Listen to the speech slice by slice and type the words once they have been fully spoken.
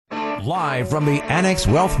Live from the Annex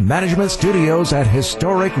Wealth Management Studios at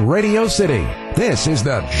historic Radio City, this is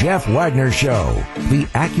the Jeff Wagner Show. The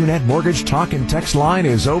AccuNet Mortgage Talk and Text line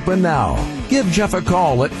is open now. Give Jeff a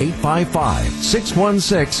call at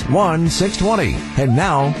 855-616-1620. And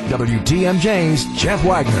now, WTMJ's Jeff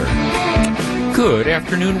Wagner. Good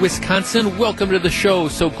afternoon, Wisconsin. Welcome to the show.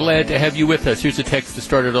 So glad to have you with us. Here's a text to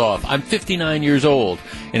start it off. I'm 59 years old,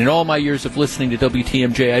 and in all my years of listening to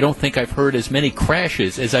WTMJ, I don't think I've heard as many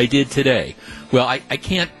crashes as I did today. Well, I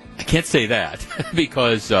can't say that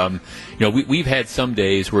because we've had some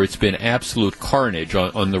days where it's been absolute carnage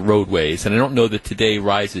on the roadways, and I don't know that today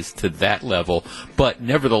rises to that level, but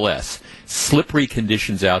nevertheless, slippery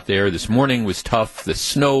conditions out there. This morning was tough. The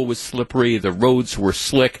snow was slippery. The roads were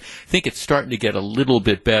slick. I think it's starting to get a little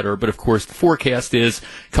bit better, but of course the forecast is a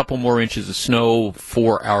couple more inches of snow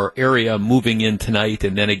for our area moving in tonight,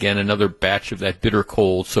 and then again another batch of that bitter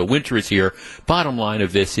cold. So winter is here. Bottom line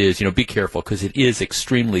of this is, be careful because it is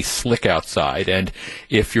extremely slick outside, and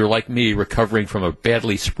if you're like me recovering from a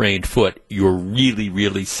badly sprained foot, you're really,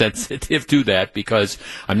 really sensitive to that because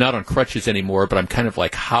I'm not on crutches anymore, but I'm kind of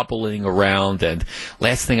like hobbling around, and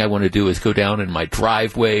last thing I want to do is go down in my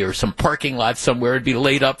driveway or some parking lot somewhere and be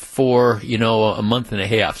laid up for, a month and a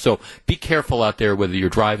half. So be careful out there whether you're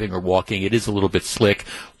driving or walking. It is a little bit slick.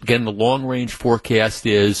 Again, the long-range forecast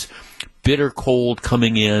is bitter cold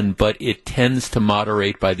coming in, but it tends to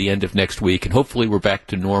moderate by the end of next week, and hopefully we're back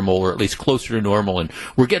to normal, or at least closer to normal, and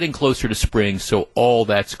we're getting closer to spring, so all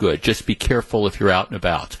that's good. Just be careful if you're out and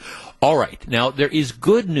about. All right, now there is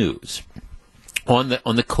good news on the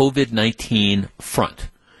COVID-19 front,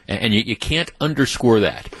 and you can't underscore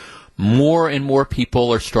that. More and more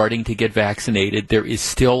people are starting to get vaccinated. There is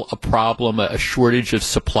still a problem, a shortage of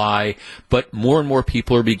supply, but more and more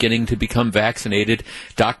people are beginning to become vaccinated.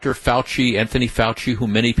 Dr. Fauci, Anthony Fauci, who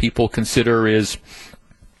many people consider is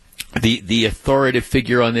the authoritative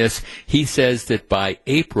figure on this, he says that by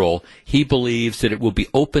April, he believes that it will be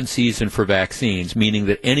open season for vaccines, meaning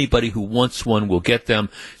that anybody who wants one will get them.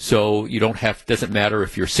 So doesn't matter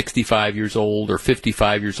if you're 65 years old or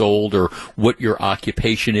 55 years old or what your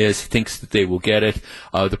occupation is, he thinks that they will get it.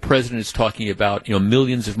 The president is talking about,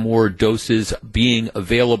 millions of more doses being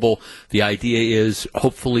available. The idea is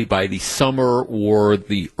hopefully by the summer or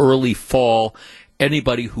the early fall,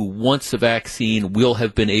 anybody who wants a vaccine will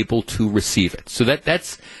have been able to receive it. So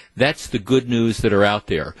that's the good news that are out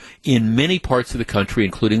there. In many parts of the country,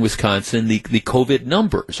 including Wisconsin, the COVID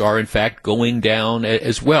numbers are in fact going down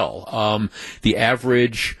as well. The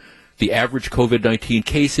average COVID-19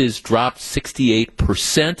 cases dropped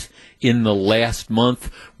 68% in the last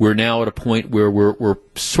month. We're now at a point where we're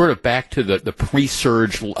sort of back to the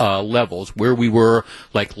pre-surge levels where we were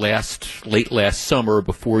like late last summer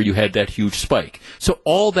before you had that huge spike. So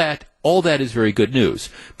all that is very good news.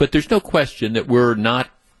 But there's no question that we're not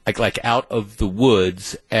like out of the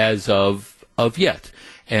woods as of yet.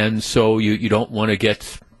 And so you don't want to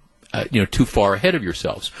get too far ahead of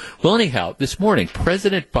yourselves. Well, anyhow, this morning,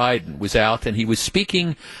 President Biden was out and he was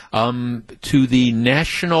speaking to the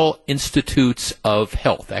National Institutes of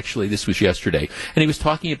Health. Actually, this was yesterday. And he was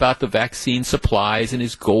talking about the vaccine supplies and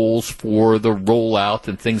his goals for the rollout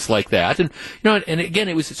and things like that. And, and again,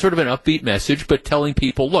 it was sort of an upbeat message, but telling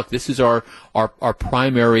people, look, this is our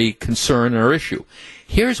primary concern and our issue.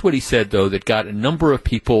 Here's what he said, though, that got a number of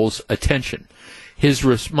people's attention. His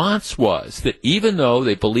response was that even though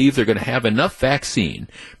they believe they're going to have enough vaccine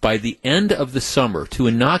by the end of the summer to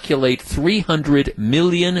inoculate 300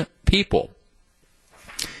 million people,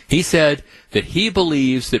 he said that he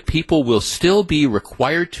believes that people will still be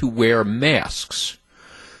required to wear masks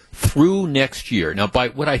through next year. Now, by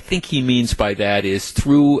what I think he means by that is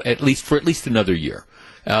for at least another year.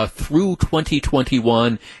 Through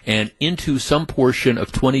 2021 and into some portion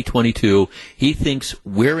of 2022, he thinks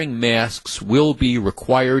wearing masks will be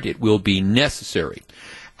required. It will be necessary.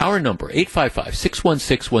 Our number,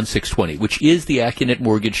 855-616-1620, which is the AccuNet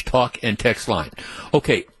Mortgage Talk and Text line.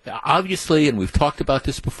 Okay, obviously, and we've talked about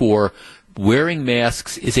this before, wearing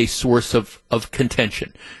masks is a source of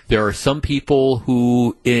contention. There are some people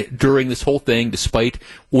who, during this whole thing, despite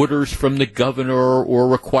orders from the governor or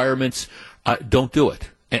requirements, don't do it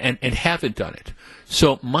and haven't done it.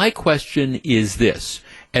 So my question is this.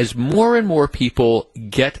 As more and more people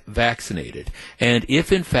get vaccinated, and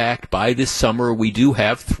if in fact by this summer we do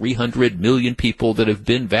have 300 million people that have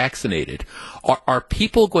been vaccinated, are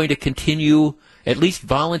people going to continue, at least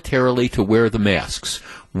voluntarily, to wear the masks?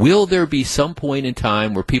 Will there be some point in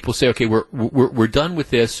time where people say, okay, we're done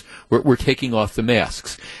with this, we're taking off the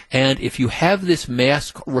masks? And if you have this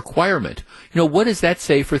mask requirement, what does that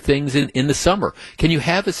say for things in the summer? Can you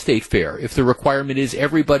have a state fair if the requirement is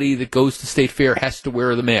everybody that goes to state fair has to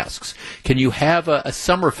wear the masks? Can you have a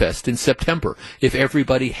Summerfest in September if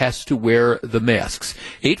everybody has to wear the masks?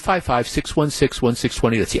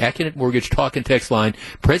 855-616-1620. That's the Acunet Mortgage talk and text line.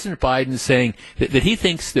 President Biden saying that he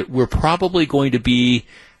thinks that we're probably going to be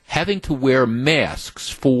having to wear masks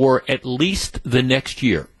for at least the next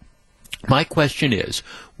year. My question is,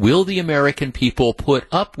 will the American people put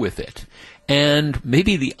up with it? And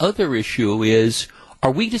maybe the other issue is,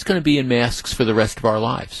 are we just going to be in masks for the rest of our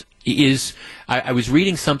lives? I was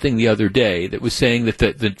reading something the other day that was saying that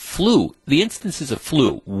the flu, the instances of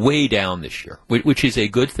flu, way down this year, which is a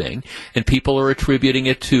good thing, and people are attributing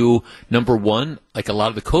it to, number one, like a lot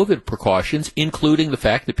of the COVID precautions, including the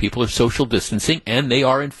fact that people are social distancing, and they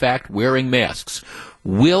are, in fact, wearing masks.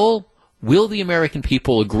 Will the American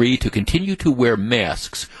people agree to continue to wear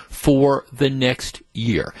masks for the next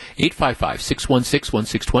year?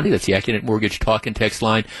 855-616-1620. That's the Acunet Mortgage talk and text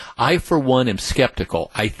line. I, for one, am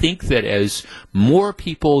skeptical. I think that as more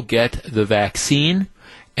people get the vaccine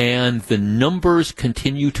and the numbers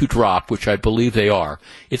continue to drop, which I believe they are,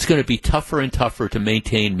 it's going to be tougher and tougher to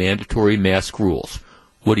maintain mandatory mask rules.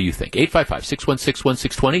 What do you think?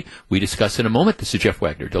 855-616-1620. We discuss in a moment. This is Jeff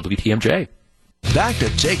Wagner, WTMJ. Back to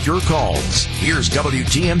take your calls. Here's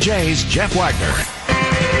WTMJ's Jeff Wagner.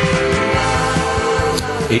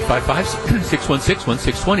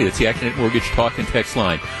 855-616-1620. That's the Acunet Mortgage talk and text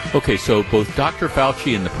line. Okay, so both Dr.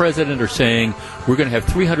 Fauci and the President are saying we're going to have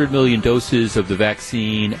 300 million doses of the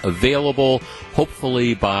vaccine available,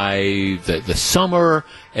 hopefully by the summer,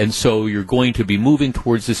 and so you're going to be moving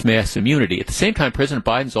towards this mass immunity. At the same time, President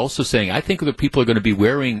Biden's also saying, I think that people are going to be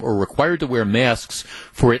wearing or required to wear masks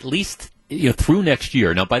for at least through next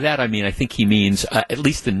year. Now, by that I mean I think he means at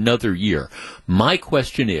least another year. My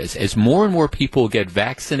question is, as more and more people get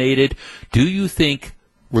vaccinated, do you think,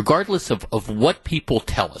 regardless of what people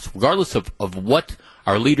tell us, regardless of what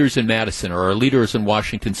our leaders in Madison or our leaders in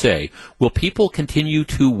Washington say, will people continue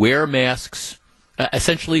to wear masks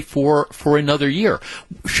essentially for another year?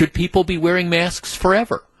 Should people be wearing masks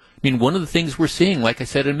forever? I mean, one of the things we're seeing, like I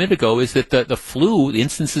said a minute ago, is that the flu, the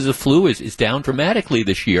instances of flu is down dramatically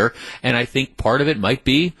this year, and I think part of it might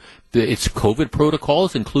be its COVID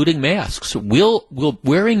protocols, including masks. Will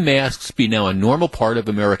wearing masks be now a normal part of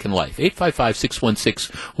American life?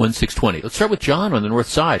 855-616-1620. Let's start with John on the north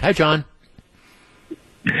side. Hi, John.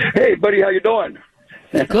 Hey, buddy, how you doing?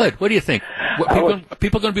 Good. What do you think?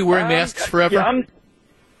 People going to be wearing masks forever? Yeah,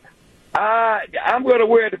 I'm going to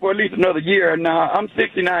wear it for at least another year. Now, I'm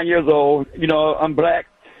 69 years old. I'm black.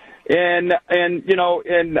 And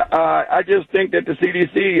I just think that the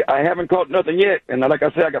CDC, I haven't caught nothing yet. And like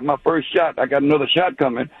I said, I got my first shot. I got another shot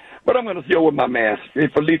coming. But I'm going to still wear my mask for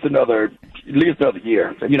at least another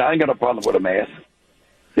year. I ain't got a problem with a mask.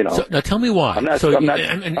 So, now tell me why. Tell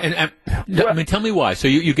me why. So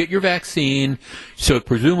you get your vaccine, so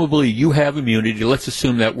presumably you have immunity. Let's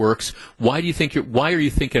assume that works. Why are you thinking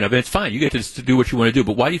of it? It's fine. You get to do what you want to do,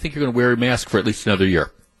 but why do you think you're going to wear a mask for at least another year?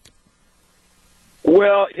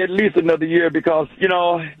 Well, at least another year because,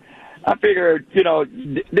 I figured,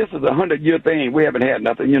 this is a 100-year thing. We haven't had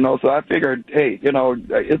nothing, so I figured, hey,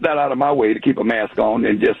 it's not out of my way to keep a mask on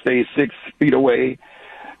and just stay 6 feet away.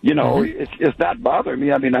 It's not bothering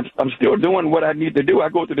me. I mean, I'm still doing what I need to do. I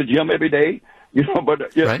go to the gym every day,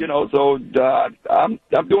 but right. So I'm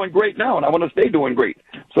doing great now, and I want to stay doing great.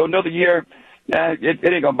 So another year, it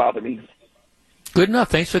ain't gonna bother me. Good enough.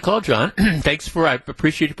 Thanks for the call, John. I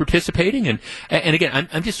appreciate you participating. And again,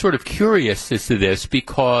 I'm just sort of curious as to this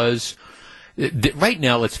because right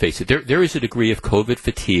now, let's face it, there is a degree of COVID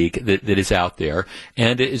fatigue that is out there.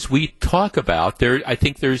 And as we talk about, I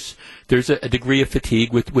think there's a degree of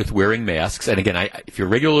fatigue with wearing masks. And again, if you're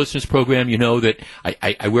a regular listeners program, you know that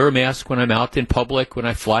I wear a mask when I'm out in public. When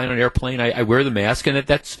I fly on an airplane, I wear the mask, and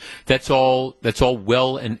that's all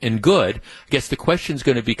well and good. I guess the question is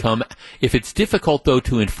going to become, if it's difficult though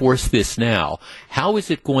to enforce this now, how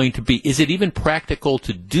is it going to be? Is it even practical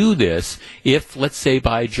to do this if, let's say,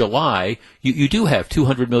 by July you do have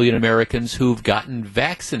 200 million Americans who've gotten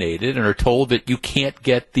vaccinated and are told that you can't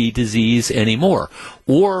get the disease anymore?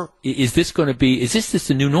 Or is this just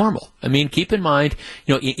a new normal? I mean, keep in mind,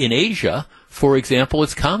 in Asia, for example,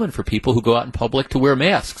 it's common for people who go out in public to wear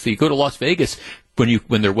masks. So you go to Las Vegas.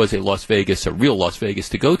 When there was a real Las Vegas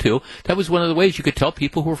to go to, that was one of the ways you could tell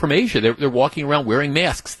people who were from Asia. They're walking around wearing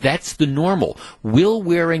masks. That's the normal. Will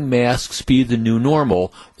wearing masks be the new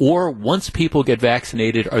normal? Or once people get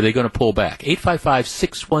vaccinated, are they going to pull back?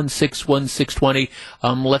 855-616-1620.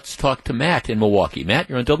 Let's talk to Matt in Milwaukee. Matt,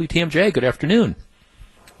 you're on WTMJ. Good afternoon.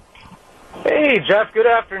 Hey, Jeff. Good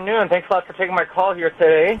afternoon. Thanks a lot for taking my call here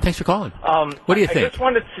today. Thanks for calling. What do you think? I just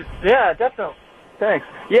wanted to, yeah, definitely. Thanks.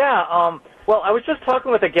 Yeah, well, I was just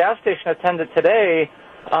talking with a gas station attendant today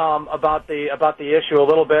about the issue a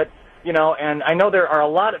little bit, and I know there are a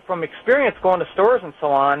lot from experience going to stores and so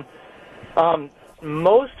on.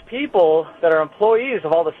 Most people that are employees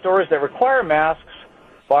of all the stores that require masks,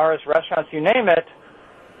 bars, restaurants, you name it,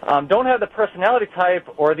 don't have the personality type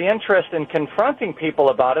or the interest in confronting people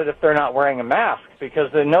about it if they're not wearing a mask,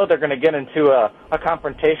 because they know they're going to get into a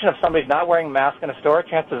confrontation. If somebody's not wearing a mask in a store,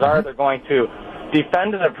 chances are they're going to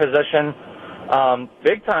defend their position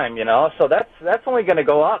big time, so that's only going to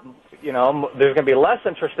go up. There's going to be less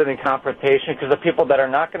interested in confrontation because the people that are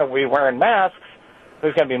not going to be wearing masks,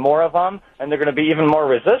 there's going to be more of them, and they're going to be even more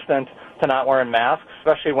resistant to not wearing masks,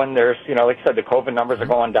 especially when there's, like you said, the COVID numbers are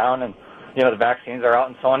going down and, the vaccines are out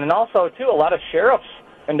and so on. And also, too, a lot of sheriffs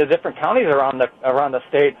in the different counties around the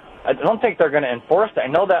state, I don't think they're going to enforce it. I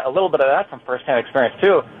know that a little bit of that from firsthand experience,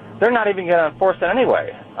 too. They're not even going to enforce it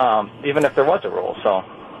anyway, even if there was a rule, so...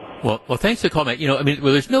 Well, thanks for the call, Matt.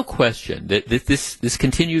 There's no question that this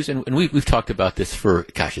continues, and we've talked about this for,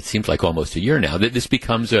 it seems like almost a year now, that this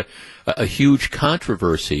becomes a huge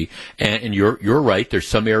controversy, and you're right. There's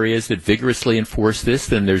some areas that vigorously enforce this,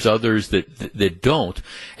 then there's others that don't.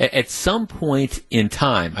 At some point in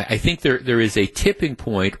time, I think there is a tipping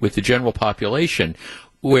point with the general population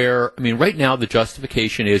where, right now the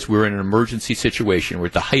justification is we're in an emergency situation. We're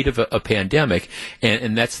at the height of a pandemic,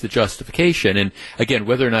 and that's the justification. And again,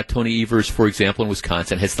 whether or not Tony Evers, for example, in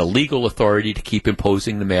Wisconsin, has the legal authority to keep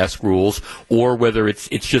imposing the mask rules, or whether it's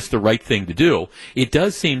just the right thing to do, it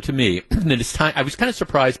does seem to me that it's time. I was kind of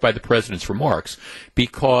surprised by the president's remarks,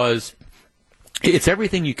 because it's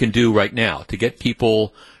everything you can do right now to get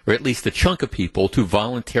people, or at least a chunk of people, to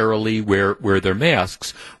voluntarily wear their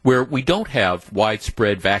masks, where we don't have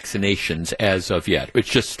widespread vaccinations as of yet. It's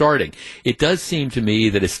just starting. It does seem to me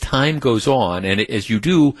that as time goes on, and as you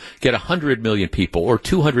do get 100 million people, or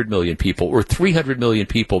 200 million people, or 300 million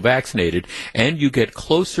people vaccinated, and you get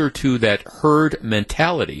closer to that herd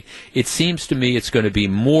mentality, it seems to me it's going to be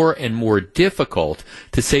more and more difficult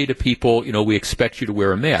to say to people, we expect you to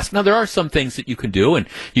wear a mask. Now, there are some things that you can do, and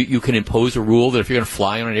you can impose a rule that if you're going to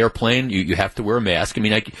fly on an airplane, you have to wear a mask.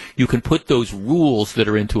 You can put those rules that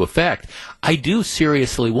are into effect. I do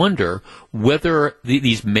seriously wonder whether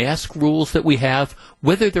these mask rules that we have,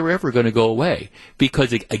 whether they're ever going to go away.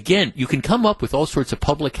 Because, again, you can come up with all sorts of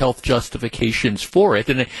public health justifications for it.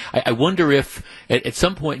 And I wonder if at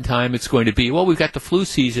some point in time it's going to be, well, we've got the flu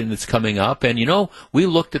season that's coming up. And, we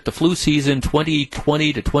looked at the flu season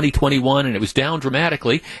 2020 to 2021, and it was down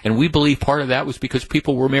dramatically. And we believe part of that was because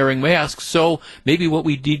people were wearing masks. So maybe what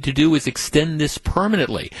we need to do is extend this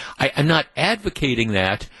permanently. I'm not advocating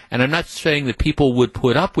that, and I'm not saying that people would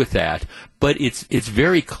put up with that. But it's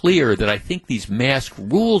very clear that I think these mask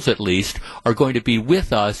rules, at least, are going to be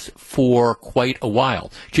with us for quite a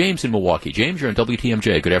while. James in Milwaukee. James, you're on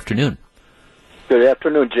WTMJ. Good afternoon. Good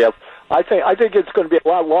afternoon, Jeff. I think it's going to be a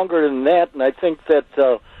lot longer than that, and I think that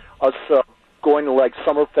us going to like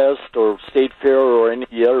Summerfest or State Fair or any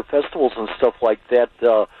other festivals and stuff like that,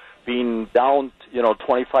 being down,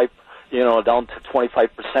 25, down to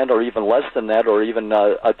 25% or even less than that, or even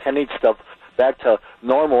attending stuff back to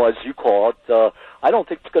normal, as you call it, I don't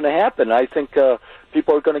think it's going to happen. I think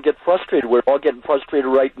people are going to get frustrated. We're all getting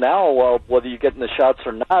frustrated right now, whether you're getting the shots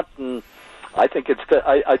or not. And I think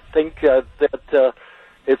I think that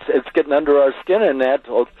it's getting under our skin in that.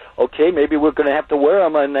 Okay, maybe we're going to have to wear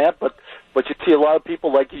them on that, but you see a lot of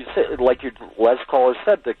people, like you said, like your last caller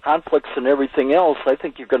said, the conflicts and everything else. I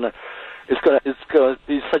think it's going to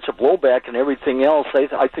be such a blowback and everything else.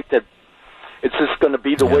 I think that it's just going to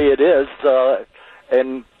be the way it is,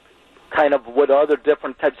 and kind of with other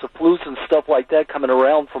different types of flus and stuff like that coming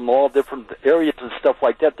around from all different areas and stuff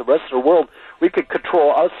like that. The rest of the world, we could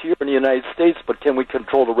control us here in the United States, but can we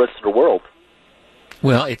control the rest of the world?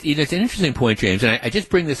 Well, it's an interesting point, James, and I just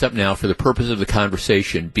bring this up now for the purpose of the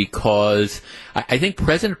conversation because I think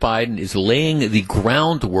President Biden is laying the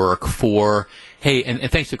groundwork for, hey, and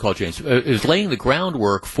thanks for the call, James, is laying the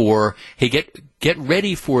groundwork for, hey, get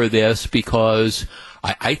ready for this because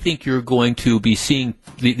I think you're going to be seeing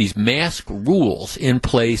these mask rules in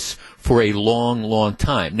place for a long, long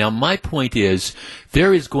time. Now, my point is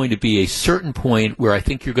there is going to be a certain point where I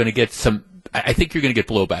think you're going to get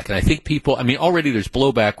blowback. And I think people, already there's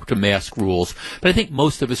blowback to mask rules, but I think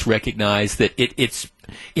most of us recognize that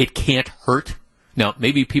it can't hurt. Now,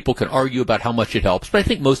 maybe people can argue about how much it helps, but I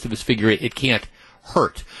think most of us figure it can't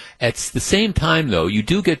hurt. At the same time, though, you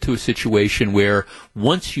do get to a situation where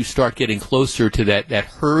once you start getting closer to that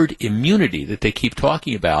herd immunity that they keep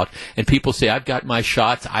talking about, and people say, I've got my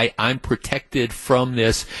shots, I'm protected from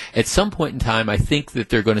this, at some point in time, I think that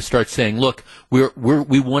they're going to start saying, look,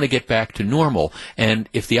 we want to get back to normal. And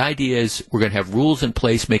if the idea is we're going to have rules in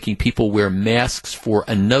place making people wear masks for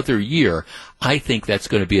another year, I think that's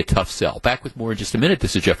going to be a tough sell. Back with more in just a minute.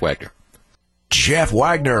 This is Jeff Wagner. Jeff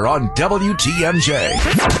Wagner on WTMJ.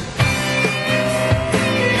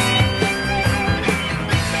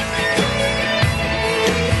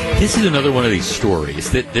 This is another one of these stories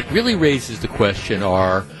that really raises the question,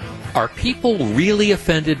 are people really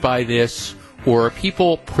offended by this, or are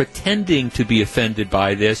people pretending to be offended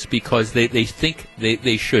by this because they think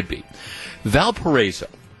they should be? Valparaiso,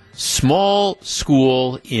 small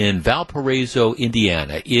school in Valparaiso,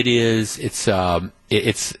 Indiana.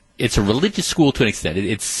 It's a religious school to an extent.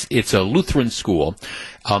 It's a Lutheran school,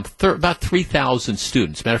 about 3,000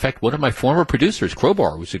 students. Matter of fact, one of my former producers,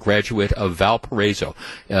 Crowbar, was a graduate of Valparaiso,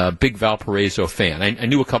 big Valparaiso fan. I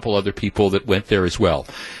knew a couple other people that went there as well.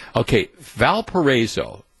 Okay,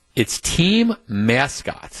 Valparaiso, its team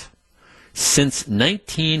mascot since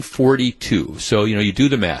 1942. So, you do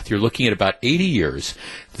the math. You're looking at about 80 years.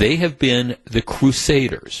 They have been the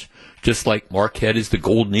Crusaders, just like Marquette is the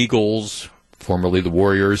Golden Eagles, formerly the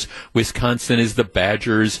Warriors. Wisconsin is the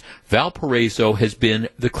Badgers. Valparaiso has been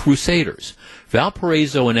the Crusaders.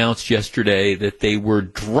 Valparaiso announced yesterday that they were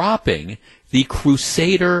dropping the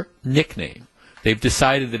Crusader nickname. They've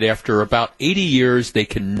decided that after about 80 years, they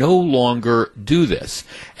can no longer do this.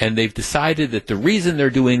 And they've decided that the reason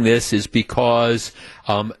they're doing this is because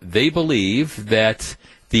they believe that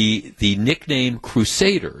the nickname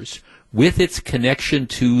Crusaders, with its connection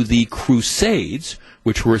to the Crusades,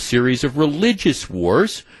 which were a series of religious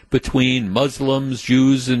wars between Muslims,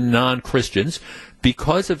 Jews, and non-Christians,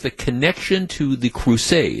 because of the connection to the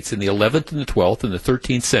Crusades in the 11th and the 12th and the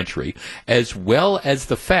 13th century, as well as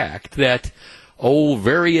the fact that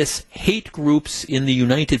various hate groups in the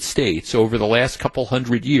United States over the last couple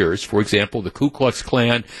hundred years, for example, the Ku Klux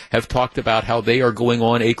Klan, have talked about how they are going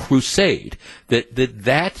on a crusade,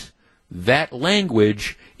 that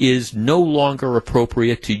language is no longer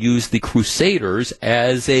appropriate to use the Crusaders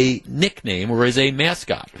as a nickname or as a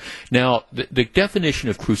mascot. Now, the definition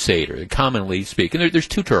of Crusader, commonly speaking, there's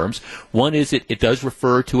two terms. One is it does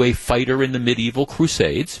refer to a fighter in the medieval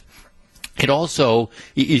Crusades. It also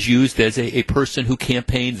is used as a person who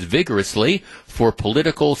campaigns vigorously for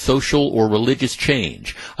political, social, or religious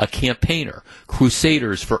change. A campaigner.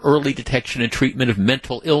 Crusaders for early detection and treatment of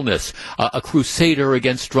mental illness. A crusader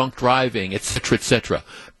against drunk driving, etc., etc.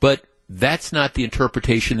 But that's not the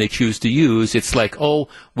interpretation they choose to use. It's like,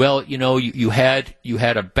 you had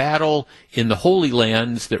a battle in the Holy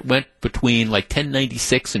Lands that went between like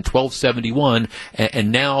 1096 and 1271,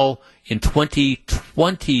 and now in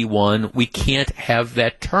 2021, we can't have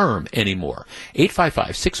that term anymore.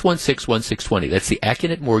 855-616-1620. That's the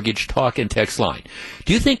Acunet Mortgage talk and text line.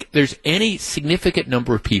 Do you think there's any significant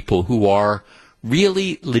number of people who are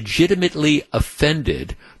really legitimately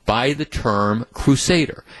offended by the term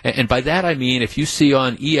Crusader? And by that I mean if you see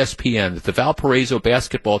on ESPN that the Valparaiso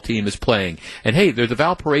basketball team is playing, and hey, they're the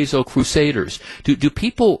Valparaiso Crusaders, do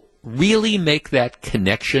people really make that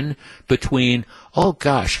connection between, oh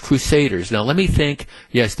gosh, Crusaders. Now let me think,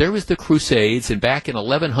 yes, there was the Crusades, and back in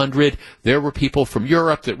 1100, there were people from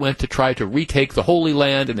Europe that went to try to retake the Holy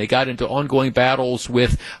Land, and they got into ongoing battles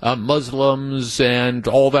with Muslims and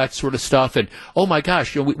all that sort of stuff, and oh my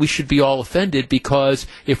gosh, we should be all offended because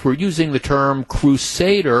if we're using the term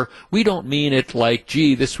Crusader, we don't mean it like,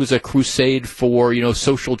 gee, this was a crusade for,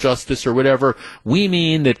 social justice or whatever. We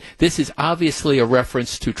mean that this is obviously a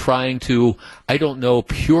reference to trying to,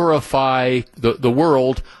 purify the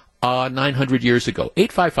world 900 years ago.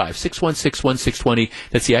 855-616-1620.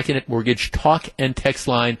 That's the Acunet Mortgage talk and text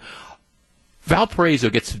line. Valparaiso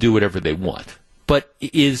gets to do whatever they want. But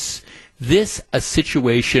is this a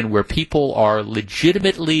situation where people are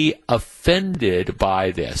legitimately offended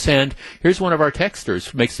by this? And here's one of our texters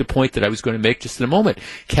who makes the point that I was going to make just in a moment.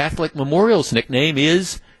 Catholic Memorial's nickname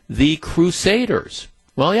is the Crusaders.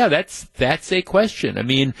 Well, yeah, that's a question. I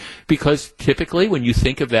mean, because typically when you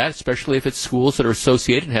think of that, especially if it's schools that are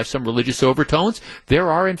associated and have some religious overtones,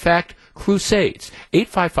 there are, in fact, crusades.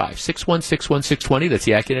 855-616-1620, that's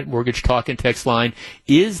the Accunet Mortgage Talk and Text line.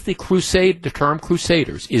 Is the term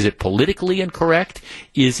Crusaders, is it politically incorrect?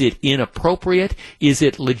 Is it inappropriate? Is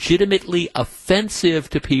it legitimately offensive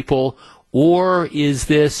to people? Or is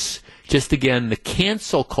this just, again, the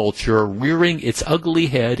cancel culture rearing its ugly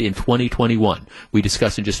head in 2021? We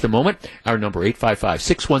discuss in just a moment. Our number,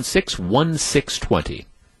 855-616-1620.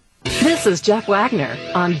 This is Jeff Wagner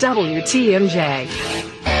on WTMJ.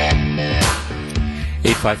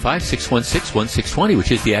 855-616-1620,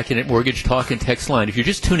 which is the Accunet Mortgage Talk and Text line. If you're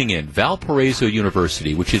just tuning in, Valparaiso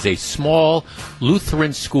University, which is a small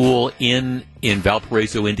Lutheran school in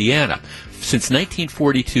Valparaiso, Indiana. Since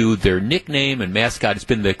 1942, their nickname and mascot has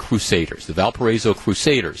been the Crusaders, the Valparaiso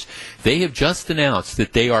Crusaders. They have just announced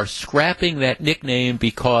that they are scrapping that nickname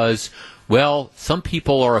because, well, some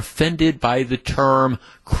people are offended by the term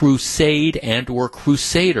crusade and or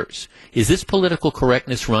crusaders. Is this political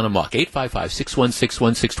correctness run amok?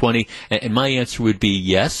 855-616-1620, and my answer would be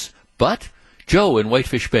yes, but Joe in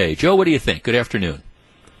Whitefish Bay. Joe, what do you think? Good afternoon.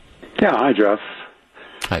 Yeah, hi, Jeff.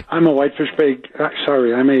 Hi. I'm a Whitefish Bay.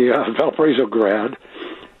 I'm a Valparaiso grad,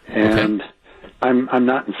 and okay. I'm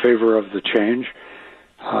not in favor of the change.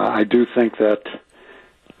 I do think that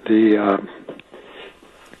the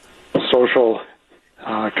social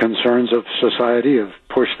concerns of society have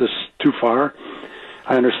pushed this too far.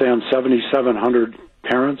 I understand 7,700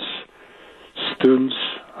 parents, students,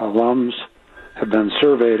 alums have been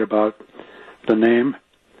surveyed about the name,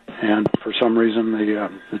 and for some reason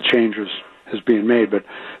the change is being made. But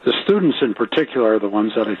the students in particular are the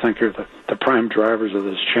ones that I think are the prime drivers of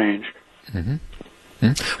this change. Mm-hmm.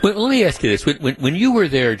 Mm-hmm. Well, let me ask you this: when you were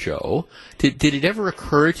there, Joe, did it ever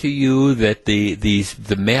occur to you that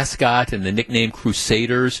the mascot and the nickname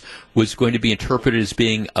Crusaders was going to be interpreted as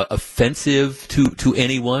being offensive to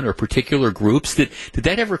anyone or particular groups? Did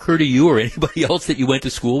that ever occur to you or anybody else that you went to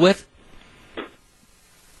school with?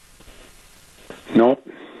 No,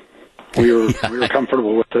 we were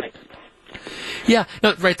comfortable with it. Yeah,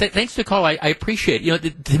 no, right. Thanks for the call. I appreciate it. You know,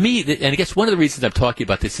 to me, and I guess one of the reasons I'm talking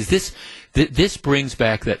about this is this brings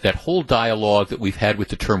back that whole dialogue that we've had with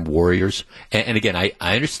the term warriors. And again, I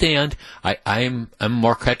understand. I'm a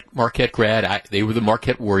Marquette grad. They were the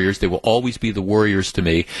Marquette Warriors. They will always be the Warriors to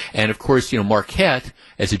me. And of course, Marquette,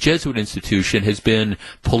 as a Jesuit institution, has been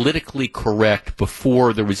politically correct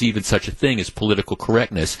before there was even such a thing as political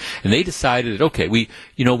correctness. And they decided that, okay, we've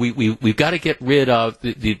got to get rid of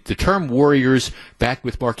the term warriors. Back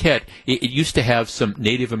with Marquette, it used to have some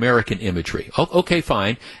Native American imagery. Okay,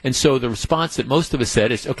 fine. And so the response that most of us said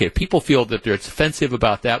is, okay, if people feel that it's offensive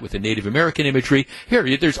about that with the Native American imagery,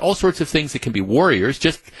 there's all sorts of things that can be warriors.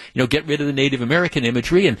 Just, get rid of the Native American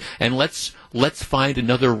imagery and let's find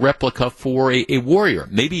another replica for a warrior.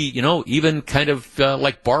 Maybe, even kind of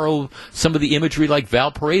like borrow some of the imagery like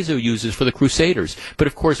Valparaiso uses for the Crusaders. But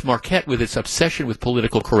of course, Marquette, with its obsession with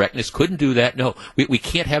political correctness, couldn't do that. No, we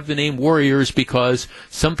can't have the name warriors because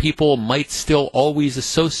some people might still always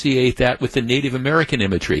associate that with the Native American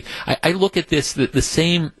imagery. I look at this the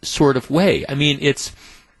same sort of way. I mean, it's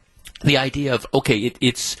the idea of, okay,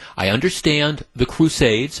 I understand the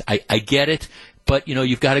Crusades. I get it. But,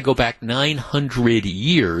 you've got to go back 900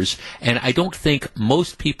 years, and I don't think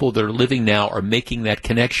most people that are living now are making that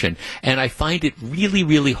connection. And I find it really,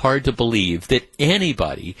 really hard to believe that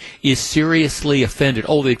anybody is seriously offended.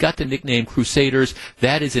 Oh, they've got the nickname Crusaders.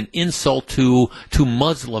 That is an insult to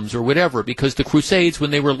Muslims or whatever, because the Crusades,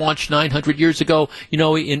 when they were launched 900 years ago,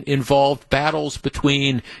 involved battles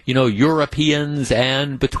between, Europeans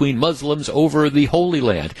and between Muslims over the Holy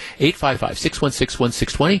Land.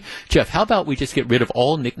 855-616-1620. Jeff, how about we just get rid of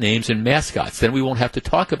all nicknames and mascots? Then we won't have to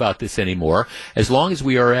talk about this anymore. As long as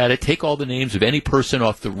we are at it, take all the names of any person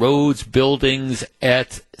off the roads, buildings,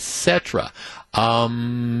 etc.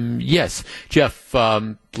 Yes, Jeff,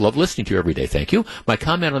 love listening to you every day. Thank you. My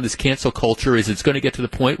comment on this cancel culture is it's going to get to the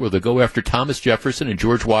point where they'll go after Thomas Jefferson and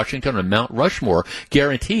George Washington on Mount Rushmore,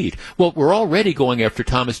 guaranteed. Well, we're already going after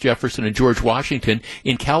Thomas Jefferson and George Washington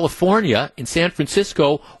in California, in San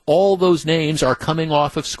Francisco. All those names are coming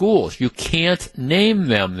off of schools. You can't name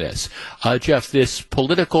them this. Jeff, this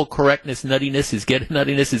political correctness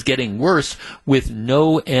nuttiness is getting worse with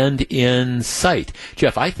no end in sight.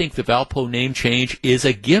 Jeff, I think the Valpo name change is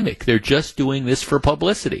a gimmick. They're just doing this for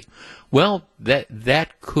publicity. Well,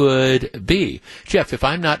 that could be. Jeff, if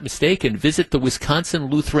I'm not mistaken, visit the Wisconsin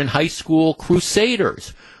Lutheran High School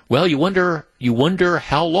Crusaders. Well, you wonder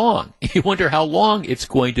how long. You wonder how long it's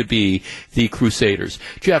going to be the Crusaders.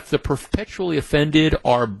 Jeff, the perpetually offended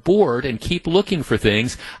are bored and keep looking for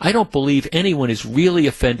things. I don't believe anyone is really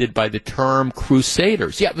offended by the term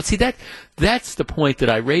Crusaders. Yeah, but see, that's the point that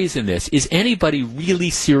I raise in this. Is anybody really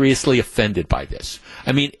seriously offended by this?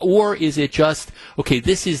 I mean, or is it just, okay,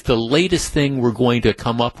 this is the latest thing we're going to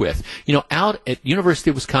come up with? You know, out at University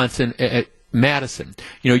of Wisconsin, at Madison,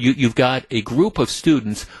 you've got a group of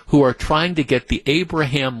students who are trying to get the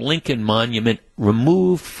Abraham Lincoln Monument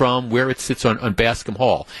removed from where it sits on Bascom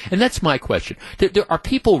Hall. And that's my question. Are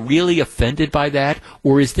people really offended by that?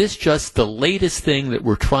 Or is this just the latest thing that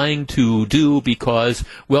we're trying to do because,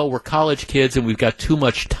 well, we're college kids and we've got too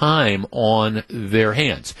much time on their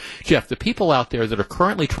hands? Jeff, the people out there that are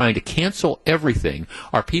currently trying to cancel everything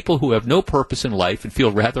are people who have no purpose in life and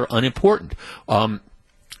feel rather unimportant.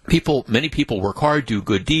 Many people work hard, do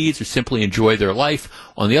good deeds, or simply enjoy their life.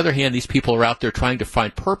 On the other hand, these people are out there trying to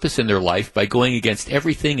find purpose in their life by going against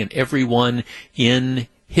everything and everyone in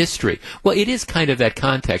history. Well, it is kind of that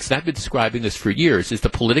context, and I've been describing this for years, is the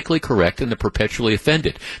politically correct and the perpetually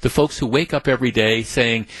offended. The folks who wake up every day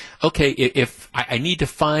saying, okay, if I need to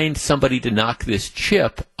find somebody to knock this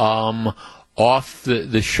chip, off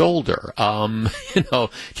the shoulder.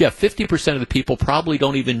 Jeff, 50% of the people probably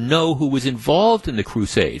don't even know who was involved in the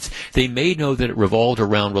Crusades. They may know that it revolved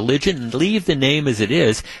around religion, and leave the name as it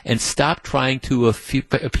is and stop trying to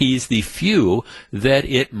appease the few that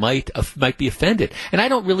it might be offended. And I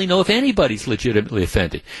don't really know if anybody's legitimately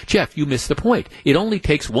offended. Jeff, you missed the point. It only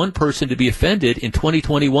takes one person to be offended in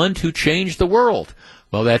 2021 to change the world.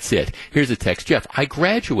 Well, that's it. Here's a text. Jeff, I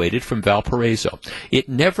graduated from Valparaiso. It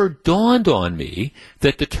never dawned on me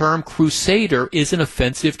that the term crusader is an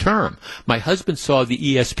offensive term. My husband saw the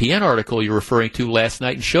ESPN article you're referring to last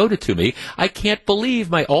night and showed it to me. I can't believe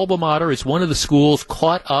my alma mater is one of the schools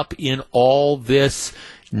caught up in all this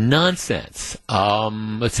nonsense.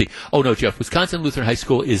 Let's see. Oh, no, Jeff, Wisconsin Lutheran High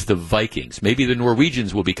School is the Vikings. Maybe the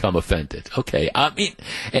Norwegians will become offended. Okay. I mean,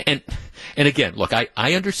 and again, look,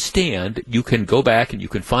 I understand you can go back and you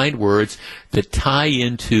can find words that tie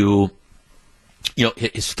into,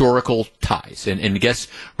 historical ties and guess,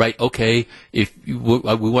 right, okay, if we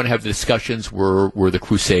want to have the discussions, were the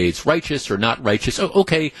Crusades righteous or not righteous? Oh,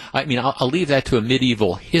 okay, I mean, I'll leave that to a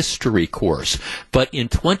medieval history course. But in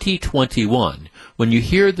 2021, when you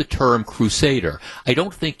hear the term crusader, I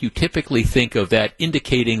don't think you typically think of that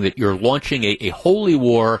indicating that you're launching a holy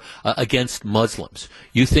war against Muslims.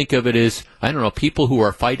 You think of it as, I don't know, people who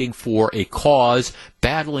are fighting for a cause,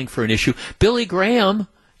 battling for an issue. Billy Graham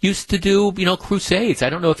used to do, crusades. I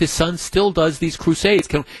don't know if his son still does these crusades.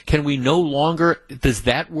 Can we no longer, does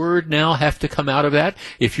that word now have to come out of that?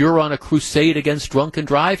 If you're on a crusade against drunken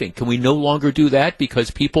driving, can we no longer do that because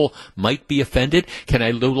people might be offended? Can I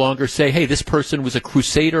no longer say, hey, this person was a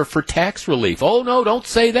crusader for tax relief? Oh, no, don't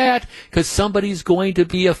say that because somebody's going to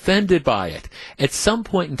be offended by it. At some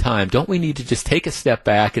point in time, don't we need to just take a step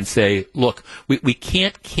back and say, look, we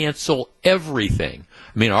can't cancel everything.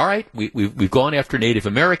 I mean, all right, we've gone after Native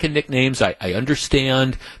American nicknames. I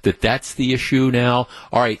understand that that's the issue now.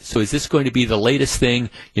 All right, so is this going to be the latest thing?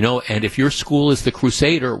 And if your school is the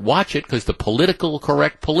Crusader, watch it because the political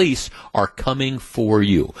correct police are coming for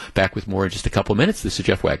you. Back with more in just a couple minutes. This is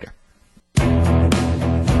Jeff Wagner.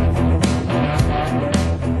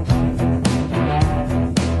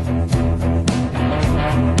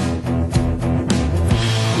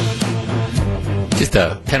 Just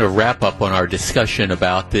to kind of wrap up on our discussion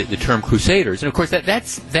about the term Crusaders, and of course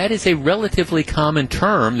that is a relatively common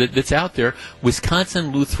term that's out there.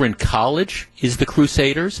 Wisconsin Lutheran College is the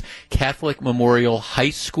Crusaders. Catholic Memorial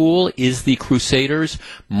High School is the Crusaders.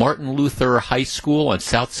 Martin Luther High School on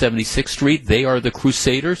South 76th Street, they are the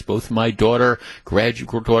Crusaders. Both my daughters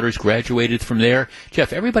graduated from there.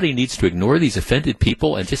 Jeff, everybody needs to ignore these offended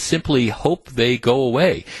people and just simply hope they go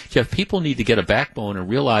away. Jeff, people need to get a backbone and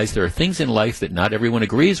realize there are things in life that not everyone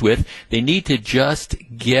agrees with. They need to just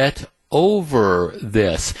get over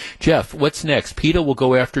this. Jeff, what's next? PETA will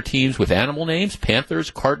go after teams with animal names,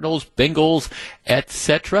 Panthers, Cardinals, Bengals,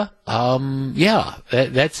 etc.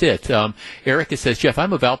 That's it. Erica says, Jeff,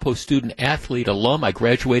 I'm a Valpo student athlete alum. I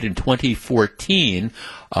graduated in 2014.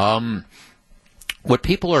 what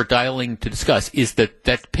people are dialing to discuss is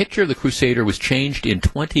that picture of the Crusader was changed in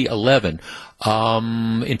 2011.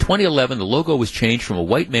 In 2011, the logo was changed from a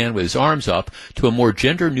white man with his arms up to a more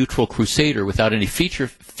gender-neutral Crusader without any facial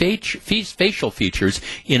features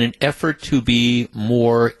in an effort to be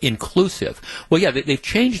more inclusive. Well, yeah, they've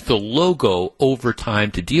changed the logo over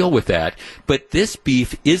time to deal with that, but this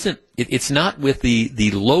beef isn't. It's not with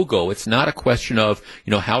the logo. It's not a question of,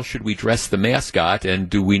 how should we dress the mascot and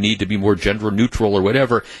do we need to be more gender neutral or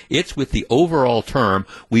whatever. It's with the overall term.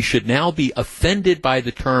 We should now be offended by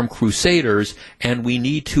the term Crusaders, and we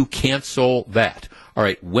need to cancel that. All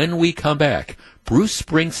right, when we come back, Bruce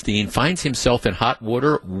Springsteen finds himself in hot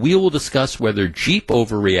water. We will discuss whether Jeep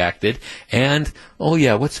overreacted and,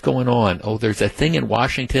 what's going on? Oh, there's a thing in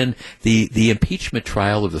Washington, the impeachment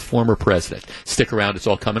trial of the former president. Stick around. It's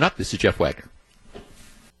all coming up. This is Jeff Wagner.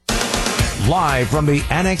 Live from the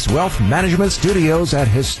Annex Wealth Management Studios at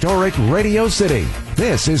historic Radio City,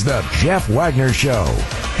 this is the Jeff Wagner Show.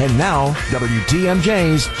 And now,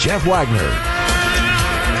 WTMJ's Jeff Wagner.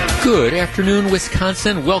 Good afternoon,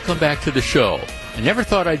 Wisconsin. Welcome back to the show. I never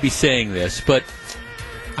thought I'd be saying this, but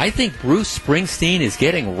I think Bruce Springsteen is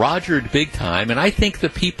getting rogered big time, and I think the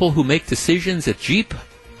people who make decisions at Jeep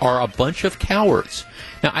are a bunch of cowards.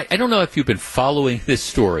 Now, I don't know if you've been following this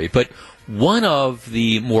story, but one of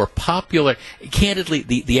the more popular, candidly,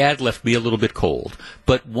 the ad left me a little bit cold,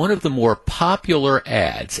 but one of the more popular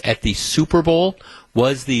ads at the Super Bowl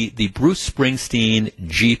was the Bruce Springsteen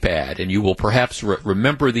Jeep ad. And you will perhaps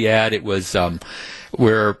remember the ad. It was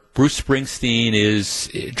where Bruce Springsteen is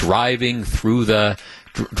driving through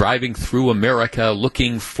America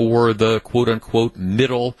looking for the quote-unquote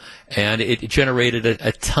middle, and it generated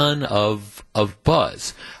a ton of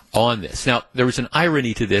buzz on this. Now, there was an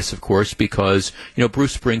irony to this, of course, because,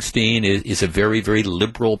 Bruce Springsteen is a very, very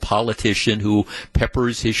liberal politician who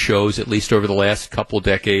peppers his shows, at least over the last couple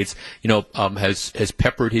decades, has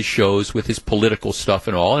peppered his shows with his political stuff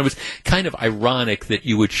and all. And it was kind of ironic that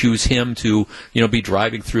you would choose him to, be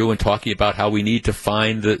driving through and talking about how we need to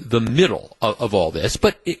find the middle of all this.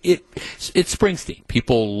 But it's Springsteen.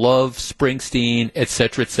 People love Springsteen, et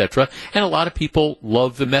cetera, and a lot of people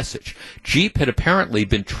love the message. Jeep had apparently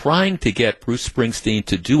been trying to get Bruce Springsteen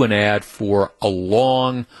to do an ad for a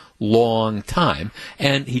long time,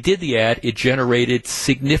 and he did the ad. It generated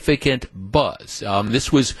significant buzz.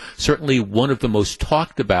 This was certainly one of the most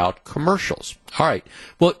talked about commercials. All right,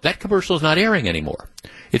 well, that commercial is not airing anymore.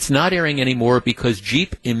 It's not airing anymore because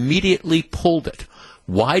Jeep immediately pulled it.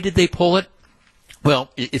 Why did they pull it? Well,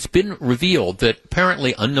 it's been revealed that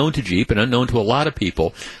apparently, unknown to Jeep and unknown to a lot of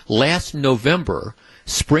people, last November,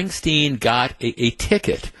 Springsteen got a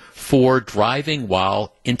ticket for driving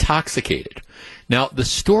while intoxicated. Now, the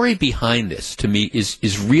story behind this, to me,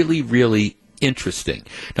 is really, really interesting.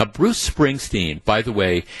 Now, Bruce Springsteen, by the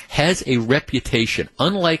way, has a reputation,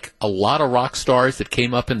 unlike a lot of rock stars that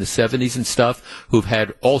came up in the 70s and stuff, who've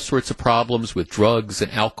had all sorts of problems with drugs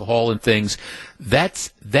and alcohol and things.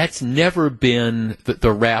 That's never been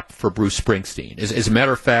the rap for Bruce Springsteen. As a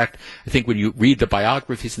matter of fact, I think when you read the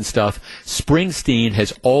biographies and stuff, Springsteen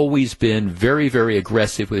has always been very, very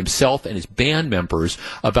aggressive with himself and his band members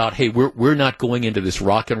about, hey, we're not going into this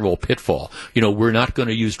rock and roll pitfall. We're not going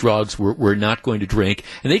to use drugs. We're not going to drink.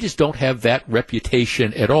 And they just don't have that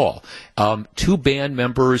reputation at all. Two band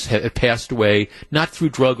members have passed away, not through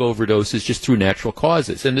drug overdoses, just through natural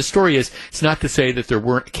causes. And the story is, it's not to say that there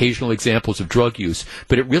weren't occasional examples of drug use,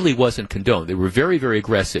 but it really wasn't condoned. They were very, very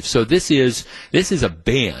aggressive. So this is a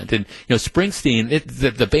band, and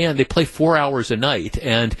Springsteen, the band, they play 4 hours a night,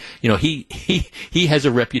 and he has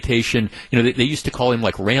a reputation. They used to call him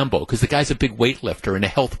like Rambo because the guy's a big weightlifter and a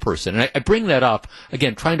health person. And I bring that up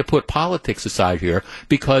again, trying to put politics aside here,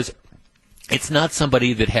 because it's not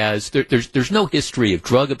somebody that has, there's no history of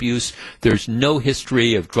drug abuse. There's no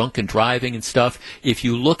history of drunken driving and stuff. If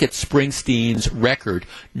you look at Springsteen's record,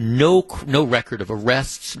 no record of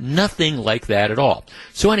arrests, nothing like that at all.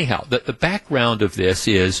 So anyhow, the background of this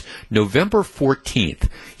is November 14th.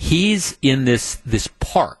 He's in this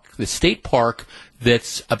park, the state park,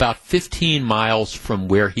 that's about 15 miles from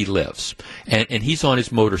where he lives. And he's on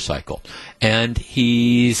his motorcycle. And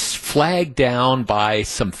he's flagged down by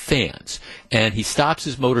some fans. And he stops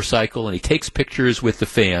his motorcycle and he takes pictures with the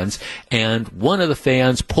fans. And one of the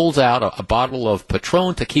fans pulls out a bottle of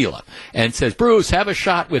Patron tequila and says, "Bruce, have a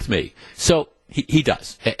shot with me." So he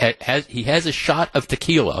does. He has a shot of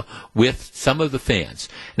tequila with some of the fans.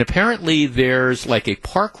 And apparently there's like a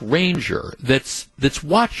park ranger that's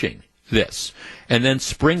watching this. And then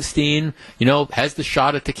Springsteen, has the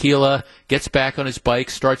shot of tequila, gets back on his bike,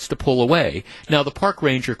 starts to pull away. Now, the park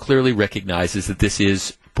ranger clearly recognizes that this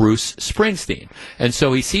is Bruce Springsteen. And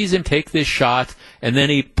so he sees him take this shot, and then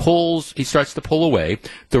he starts to pull away.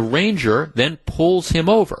 The ranger then pulls him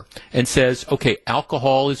over and says, okay,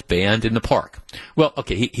 alcohol is banned in the park. Well,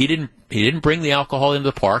 okay, he didn't bring the alcohol into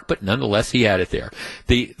the park, but nonetheless he had it there.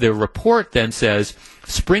 The report then says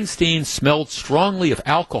Springsteen smelled strongly of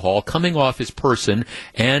alcohol coming off his person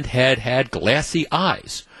and had glassy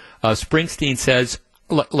eyes. Springsteen says,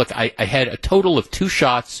 look, I had a total of 2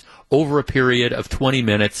 shots over a period of 20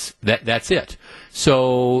 minutes. That's it.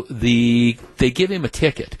 So they give him a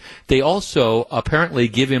ticket. They also apparently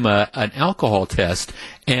give him an alcohol test,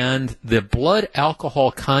 and the blood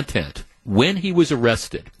alcohol content when he was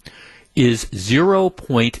arrested is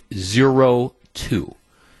 0.02.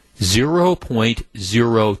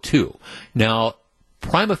 0.02. Now,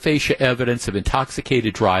 prima facie evidence of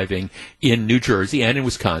intoxicated driving in New Jersey and in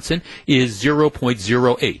Wisconsin is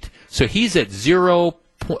 0.08. So he's at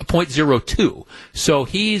 0.02. So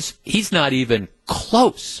he's not even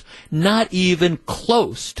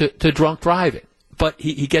close to drunk driving. But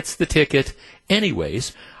he gets the ticket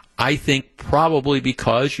anyways. I think probably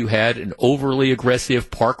because you had an overly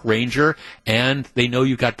aggressive park ranger and they know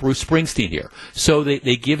you've got Bruce Springsteen here. So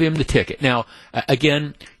they give him the ticket. Now,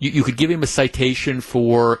 again, you could give him a citation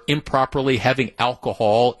for improperly having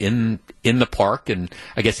alcohol in the park. And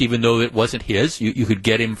I guess even though it wasn't his, you could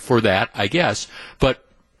get him for that, I guess. But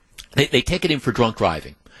they ticket him for drunk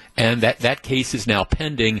driving. And that case is now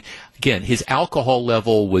pending. Again, his alcohol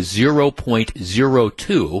level was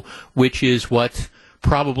 0.02, which is what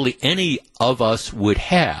probably any of us would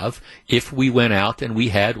have if we went out and we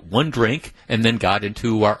had one drink and then got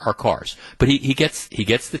into our cars. But he gets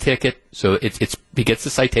the ticket, so he gets the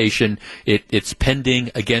citation. It's pending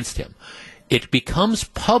against him. It becomes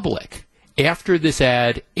public after this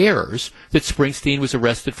ad airs that Springsteen was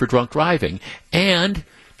arrested for drunk driving, and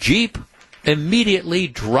Jeep immediately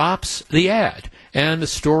drops the ad. And the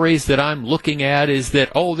stories that I'm looking at is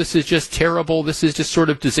that, oh, this is just terrible. This is just sort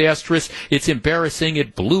of disastrous. It's embarrassing.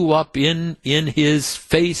 It blew up in his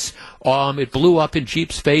face. It blew up in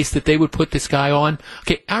Jeep's face that they would put this guy on.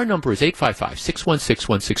 Okay, our number is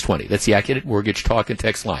 855-616-1620. That's the Accurate Mortgage Talk and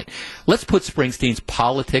Text line. Let's put Springsteen's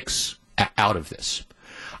politics out of this.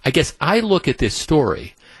 I guess I look at this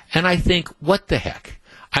story and I think, what the heck?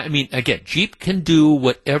 I mean, again, Jeep can do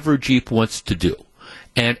whatever Jeep wants to do.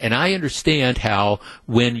 And I understand how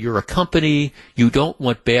when you're a company, you don't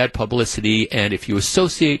want bad publicity, and if you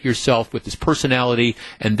associate yourself with this personality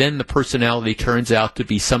and then the personality turns out to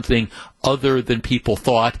be something other than people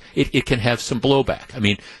thought, it can have some blowback. I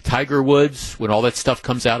mean, Tiger Woods, when all that stuff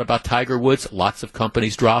comes out about Tiger Woods, lots of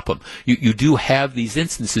companies drop them. You do have these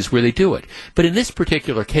instances where they do it. But in this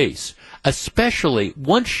particular case, especially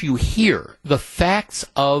once you hear the facts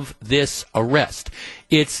of this arrest,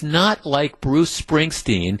 it's not like Bruce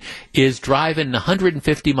Springsteen is driving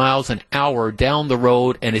 150 miles an hour down the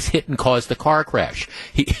road and is hit and caused a car crash.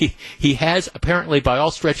 He has, apparently, by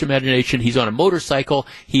all stretch of imagination, he's on a motorcycle.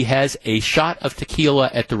 He has a shot of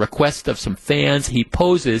tequila at the request of some fans. He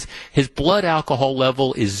poses. His blood alcohol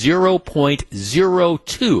level is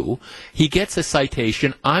 0.02. He gets a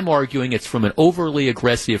citation. I'm arguing it's from an overly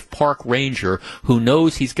aggressive park ranger who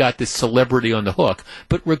knows he's got this celebrity on the hook.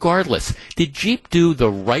 But regardless, did Jeep do the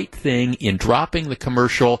right thing in dropping the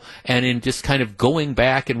commercial and in just kind of going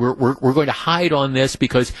back and we're going to hide on this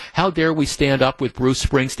because how dare we stand up with Bruce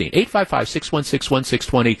Springsteen?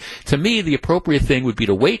 855-616-1620. To me, the appropriate thing would be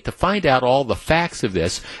to wait to find out all the facts of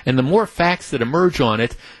this, and the more facts that emerge on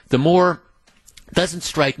it, the more. Doesn't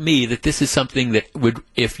strike me that this is something that would,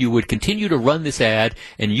 if you would continue to run this ad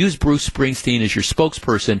and use Bruce Springsteen as your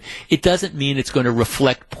spokesperson, it doesn't mean it's going to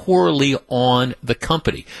reflect poorly on the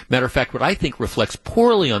company. Matter of fact, what I think reflects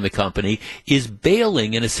poorly on the company is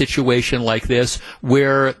bailing in a situation like this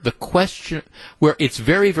where it's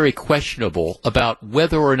very, very questionable about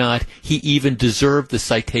whether or not he even deserved the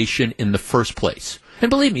citation in the first place. And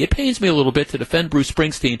believe me, it pains me a little bit to defend Bruce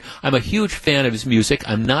Springsteen. I'm a huge fan of his music.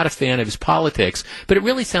 I'm not a fan of his politics. But it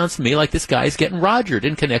really sounds to me like this guy is getting rogered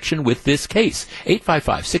in connection with this case.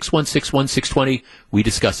 855-616-1620. We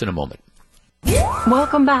discuss in a moment.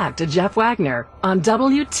 Welcome back to Jeff Wagner on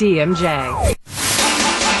WTMJ.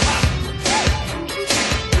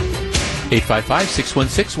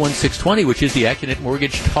 855-616-1620, which is the AccuNet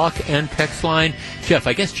Mortgage talk and text line. Jeff,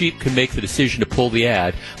 I guess Jeep can make the decision to pull the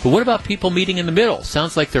ad, but what about people meeting in the middle?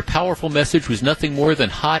 Sounds like their powerful message was nothing more than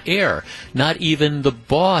hot air. Not even the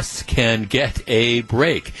boss can get a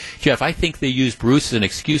break. Jeff, I think they used Bruce as an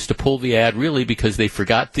excuse to pull the ad really because they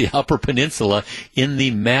forgot the Upper Peninsula in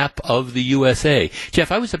the map of the USA.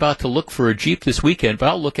 Jeff, I was about to look for a Jeep this weekend, but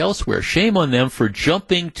I'll look elsewhere. Shame on them for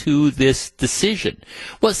jumping to this decision.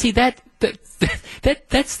 Well, see, that's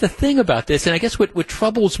the thing about this, and I guess what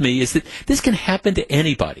troubles me is that this can happen to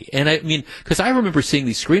anybody. And I mean, because I remember seeing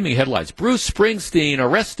these screaming headlines, Bruce Springsteen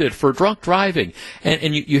arrested for drunk driving,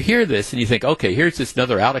 and you hear this and you think, okay, here's this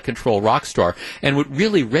another out-of-control rock star. And what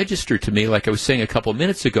really registered to me, like I was saying a couple of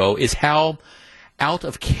minutes ago, is how out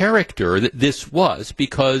of character that this was,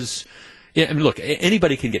 because, I mean, look,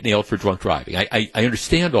 anybody can get nailed for drunk driving. I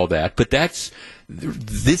understand all that, but this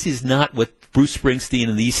is not what Bruce Springsteen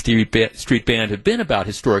and the East Street Band have been about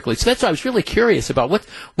historically. So that's why I was really curious about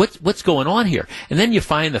what's going on here. And then you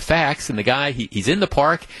find the facts, and the guy, he's in the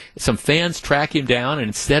park. Some fans track him down, and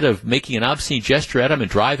instead of making an obscene gesture at him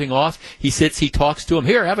and driving off, he talks to him.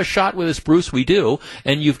 Here, have a shot with us, Bruce. We do.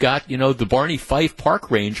 And you've got, the Barney Fife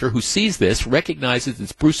park ranger who sees this, recognizes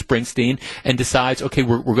it's Bruce Springsteen, and decides, okay,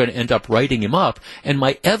 we're going to end up writing him up. And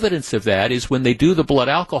my evidence of that is when they do the blood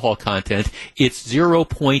alcohol content, it's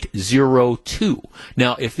 0.02.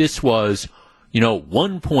 Now, if this was,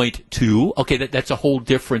 1.2, okay, that's a whole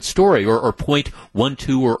different story, or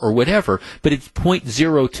 0.12 or whatever, but it's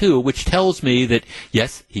 0.02, which tells me that,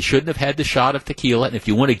 yes, he shouldn't have had the shot of tequila, and if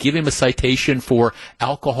you want to give him a citation for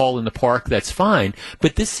alcohol in the park, that's fine,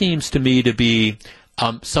 but this seems to me to be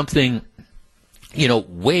something,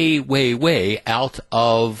 way, way, way out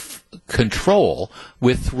of control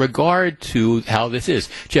with regard to how this is.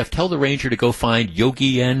 Jeff, tell the ranger to go find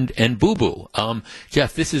Yogi and Boo Boo.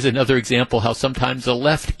 Jeff, this is another example how sometimes the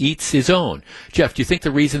left eats his own. Jeff, do you think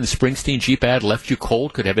the reason the Springsteen Jeep ad left you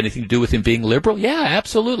cold could have anything to do with him being liberal? Yeah,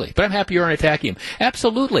 absolutely. But I'm happy you aren't attacking him.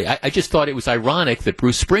 Absolutely. I just thought it was ironic that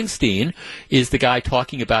Bruce Springsteen is the guy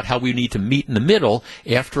talking about how we need to meet in the middle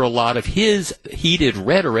after a lot of his heated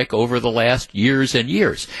rhetoric over the last years and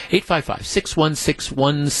years.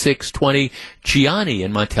 855-616-1620. Gianni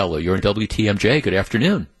in Montello, you're in WTMJ. Good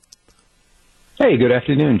afternoon. Hey, good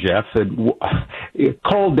afternoon, Jeff.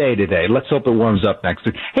 Cold day today. Let's hope it warms up next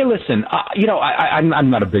week. Hey, listen, I'm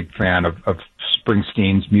not a big fan of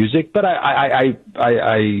Springsteen's music, but I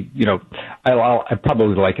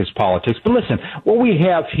probably like his politics. But listen, what we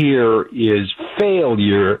have here is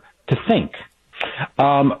failure to think.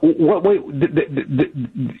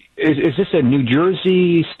 Is this a New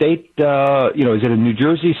Jersey state? Is it a New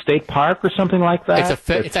Jersey state park or something like that? I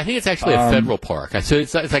think it's actually a federal park. So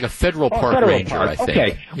it's like a federal park ranger, I think.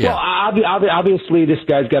 Okay. Yeah. Well, obviously this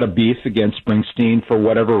guy's got a beef against Springsteen for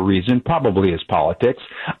whatever reason, probably his politics.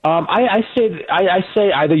 I say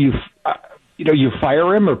either you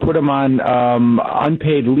fire him or put him on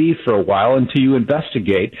unpaid leave for a while until you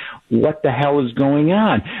investigate what the hell is going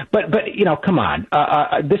on. But come on.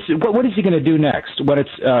 What is he going to do next? When it's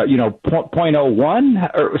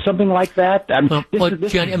 0.01 or something like that?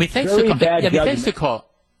 Johnny, thanks for call.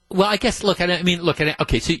 Well, I guess,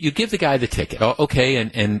 okay, so you give the guy the ticket, okay,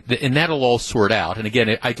 and that'll all sort out. And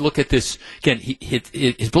again, I look at this, again,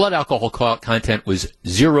 his blood alcohol content was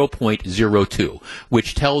 0.02,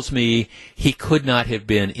 which tells me he could not have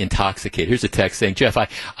been intoxicated. Here's a text saying, Jeff,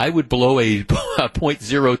 I would blow a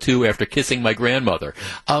 0.02 after kissing my grandmother.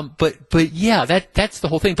 But yeah, that's the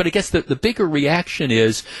whole thing. But I guess the bigger reaction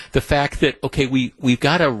is the fact that, okay, we've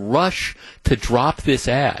got to rush to drop this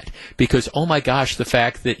ad because, oh my gosh, the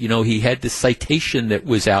fact that, he had this citation that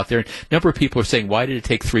was out there. A number of people are saying, why did it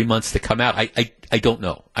take 3 months to come out? I don't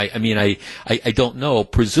know. I don't know,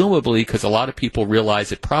 presumably because a lot of people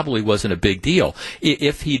realize it probably wasn't a big deal.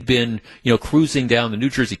 If he'd been, cruising down the New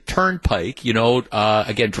Jersey Turnpike,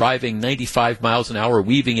 again, driving 95 miles an hour,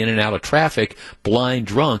 weaving in and out of traffic, blind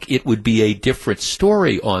drunk, it would be a different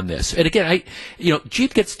story on this. And again,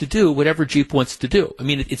 Jeep gets to do whatever Jeep wants to do.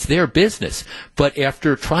 It's their business. But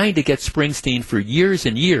after trying to get Springsteen for years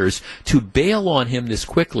and years, to bail on him this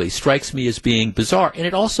quickly strikes me as being bizarre. And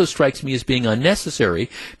it also strikes me as being unnecessary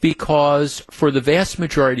because for the vast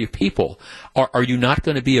majority of people, are you not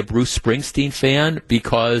going to be a Bruce Springsteen fan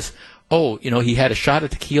because, he had a shot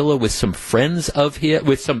of tequila with some friends of his,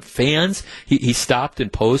 with some fans. He stopped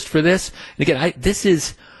and posed for this. And again,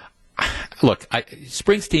 Look,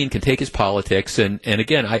 Springsteen can take his politics, and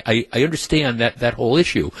again, I understand that whole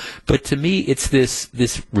issue. But to me, it's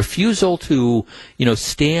this refusal to,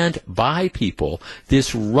 stand by people,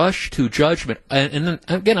 this rush to judgment. And then,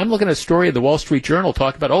 again, I'm looking at a story in the Wall Street Journal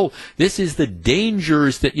talking about, this is the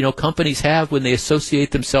dangers that, companies have when they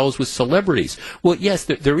associate themselves with celebrities. Well, yes,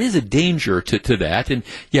 there is a danger to that. And,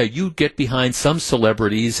 yeah, you get behind some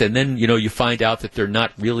celebrities, and then, you find out that they're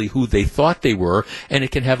not really who they thought they were, and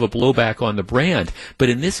it can have a blowback on the brand. But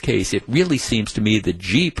in this case, it really seems to me that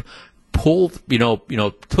Jeep pulled,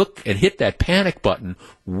 took and hit that panic button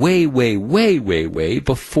way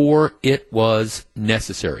before it was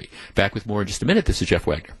necessary. Back with more in just a minute. This is Jeff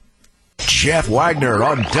Wagner. Jeff Wagner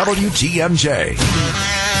on WTMJ.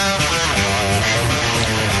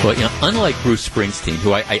 Well, unlike Bruce Springsteen,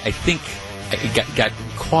 who I think got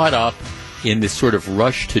caught up in this sort of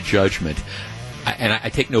rush to judgment, and I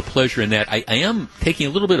take no pleasure in that. I am taking a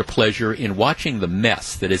little bit of pleasure in watching the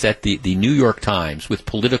mess that is at the New York Times with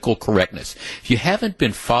political correctness. If you haven't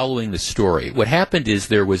been following the story, what happened is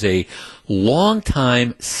there was a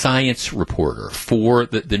longtime science reporter for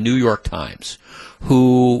the New York Times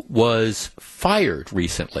who was fired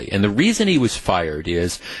recently. And the reason he was fired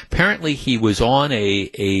is apparently he was on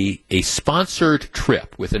a sponsored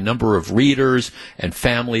trip with a number of readers and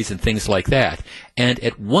families and things like that. And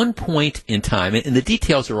at one point in time, and the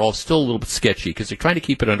details are all still a little bit sketchy because they're trying to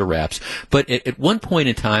keep it under wraps, but at one point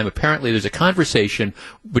in time, apparently there's a conversation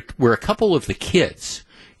where a couple of the kids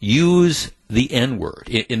use the N-word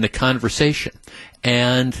in the conversation.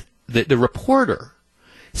 And the reporter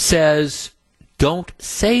says, "Don't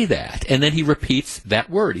say that." And then he repeats that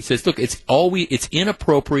word. He says, look, it's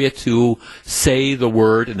inappropriate to say the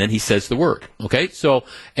word, and then he says the word. Okay? So,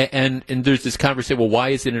 and there's this conversation, well, why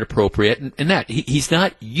is it inappropriate? And that. He's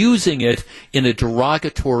not using it in a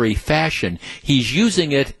derogatory fashion. He's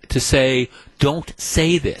using it to say, don't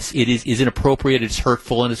say this. It is inappropriate, it's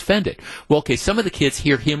hurtful, and it's offended. Well, okay, some of the kids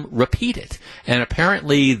hear him repeat it, and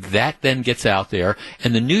apparently that then gets out there,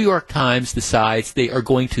 and the New York Times decides they are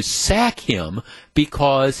going to sack him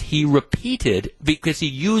because he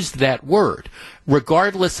used that word.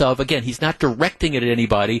 Regardless of, again, he's not directing it at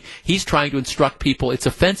anybody. He's trying to instruct people, it's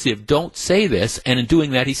offensive, don't say this, and in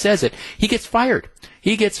doing that, he says it. He gets fired.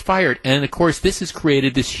 And of course, this has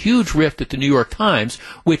created this huge rift at the New York Times,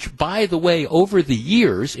 which, by the way, over the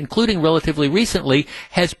years, including relatively recently,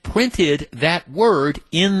 has printed that word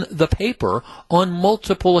in the paper on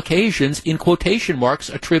multiple occasions in quotation marks,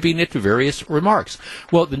 attributing it to various remarks.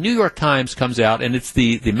 Well, the New York Times comes out, and it's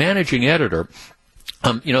the managing editor.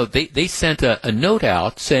 They sent a note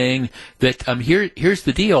out saying that here's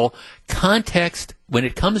the deal. Context, when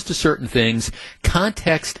it comes to certain things,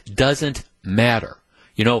 context doesn't matter.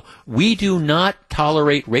 We do not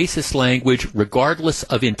tolerate racist language regardless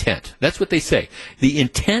of intent. That's what they say. The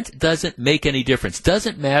intent doesn't make any difference.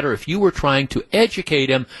 Doesn't matter if you were trying to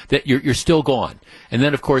educate him that you're still gone. And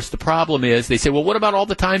then, of course, the problem is they say, well, what about all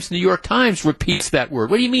the times the New York Times repeats that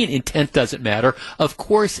word? What do you mean intent doesn't matter? Of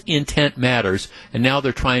course intent matters. And now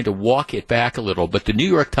they're trying to walk it back a little. But the New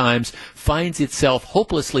York Times finds itself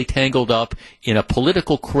hopelessly tangled up in a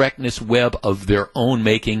political correctness web of their own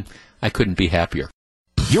making. I couldn't be happier.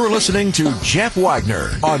 You're listening to Jeff Wagner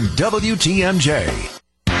on WTMJ.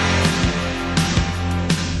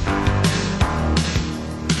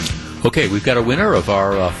 Okay, we've got a winner of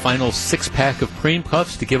our final six-pack of cream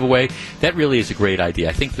puffs to give away. That really is a great idea.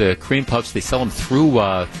 I think the cream puffs, they sell them through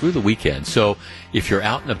the weekend. So if you're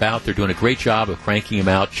out and about, they're doing a great job of cranking them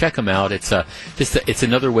out. Check them out. It's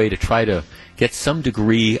another way to try to get some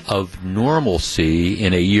degree of normalcy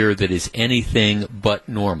in a year that is anything but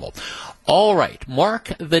normal. All right,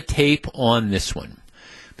 mark the tape on this one,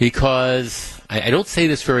 because I don't say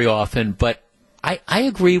this very often, but I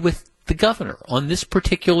agree with the governor on this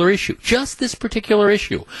particular issue, just this particular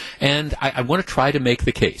issue, and I want to try to make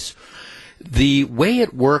the case. The way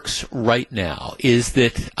it works right now is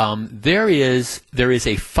that there is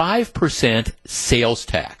a 5% sales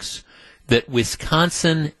tax that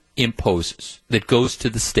Wisconsin imposes that goes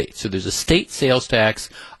to the state. So there's a state sales tax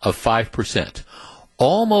of 5%.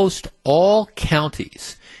 Almost all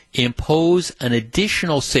counties impose an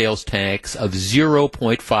additional sales tax of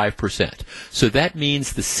 0.5%. So that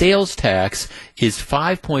means the sales tax is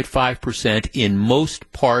 5.5% in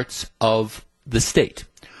most parts of the state.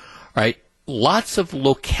 Right? Lots of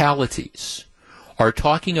localities are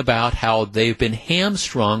talking about how they've been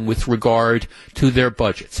hamstrung with regard to their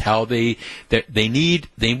budgets, how they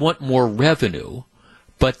want more revenue,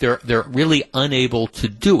 but they're really unable to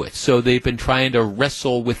do it. So they've been trying to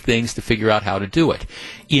wrestle with things to figure out how to do it.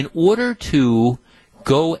 In order to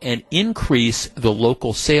go and increase the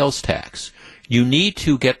local sales tax, you need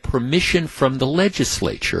to get permission from the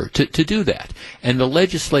legislature to do that. And the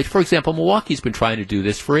legislature, for example, Milwaukee's been trying to do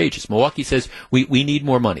this for ages. Milwaukee says, we need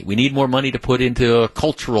more money. We need more money to put into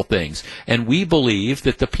cultural things. And we believe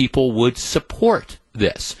that the people would support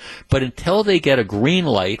this. But until they get a green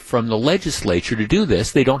light from the legislature to do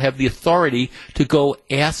this, they don't have the authority to go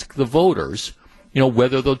ask the voters,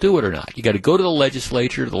 whether they'll do it or not. You got to go to the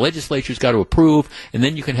legislature's got to approve, and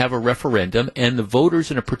then you can have a referendum, and the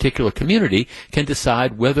voters in a particular community can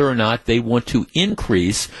decide whether or not they want to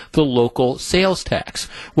increase the local sales tax.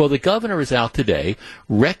 Well, the governor is out today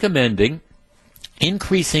recommending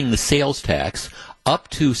increasing the sales tax up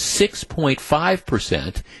to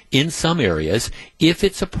 6.5% in some areas if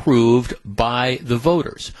it's approved by the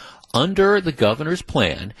voters. Under the governor's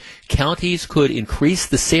plan, counties could increase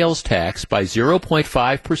the sales tax by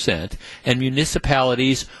 0.5%, and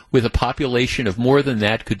municipalities with a population of more than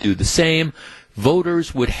that could do the same.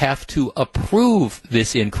 Voters would have to approve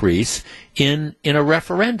this increase in a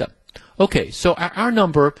referendum. Okay, so our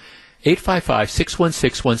number,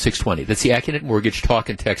 855-616-1620. That's the AccuNet Mortgage talk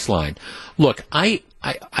and text line. Look,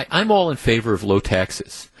 I'm all in favor of low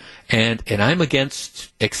taxes. And I'm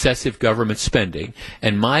against excessive government spending.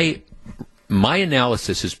 And my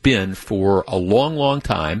analysis has been for a long, long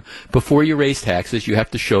time, before you raise taxes, you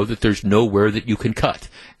have to show that there's nowhere that you can cut.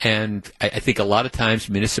 And I think a lot of times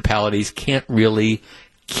municipalities can't really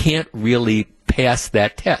pass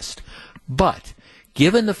that test. But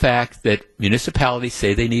given the fact that municipalities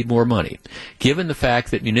say they need more money, given the fact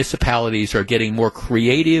that municipalities are getting more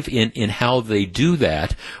creative in how they do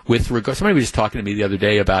that, with regard, somebody was just talking to me the other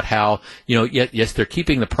day about how, yes, they're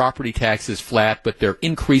keeping the property taxes flat, but they're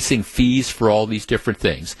increasing fees for all these different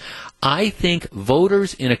things. I think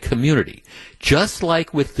voters in a community, just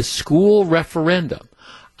like with the school referendum,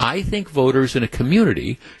 I think voters in a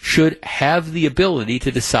community should have the ability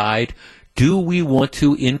to decide, do we want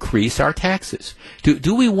to increase our taxes?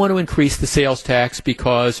 Do we want to increase the sales tax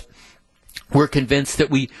because we're convinced that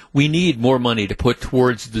we need more money to put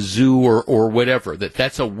towards the zoo or whatever,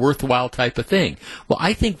 that's a worthwhile type of thing? Well,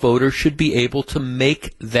 I think voters should be able to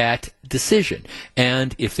make that decision.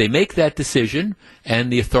 And if they make that decision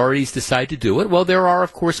and the authorities decide to do it, well, there are,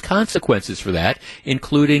 of course, consequences for that,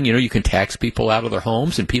 including, you can tax people out of their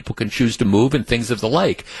homes and people can choose to move and things of the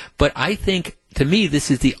like. But I think, to me, this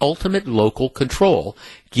is the ultimate local control,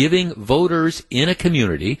 giving voters in a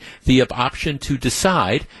community the option to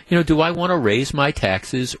decide, do I want to raise my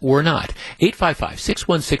taxes or not?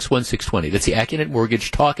 855-616-1620. That's the AccuNet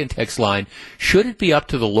Mortgage talk and text line. Should it be up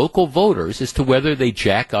to the local voters as to whether they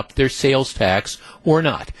jack up their sales tax or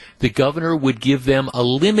not? The governor would give them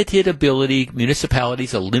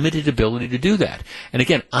municipalities a limited ability to do that. And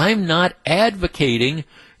again, I'm not advocating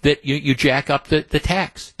that you jack up the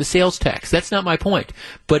tax, the sales tax. That's not my point.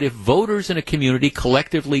 But if voters in a community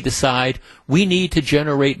collectively decide we need to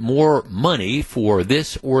generate more money for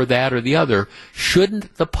this or that or the other,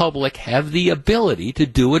 shouldn't the public have the ability to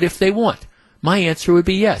do it if they want? My answer would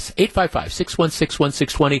be yes.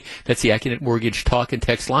 855-616-1620. That's the AccuNet Mortgage talk and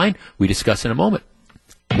text line. We discuss in a moment.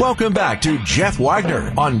 Welcome back to Jeff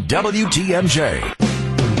Wagner on WTMJ.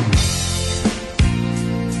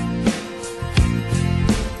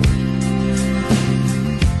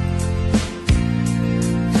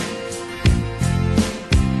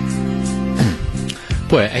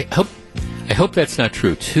 Boy, I hope that's not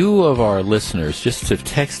true. Two of our listeners just have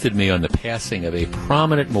texted me on the passing of a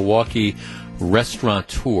prominent Milwaukee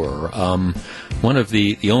restaurateur, one of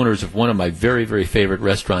the owners of one of my very, very favorite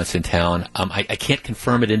restaurants in town. I can't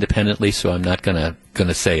confirm it independently, so I'm not gonna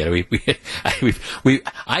say it.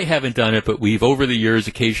 I haven't done it, but we've over the years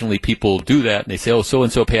occasionally people do that and they say, oh, so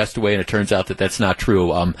and so passed away, and it turns out that that's not true.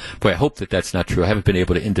 Boy, I hope that that's not true. I haven't been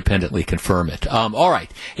able to independently confirm it. All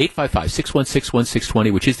right,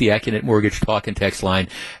 855-616-1620, which is the AccuNet Mortgage talk and text line.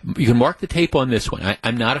 You can mark the tape on this one.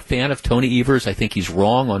 I'm not a fan of Tony Evers. I think he's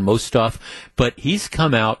wrong on most stuff, but he's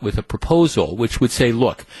come out with a proposal which would say,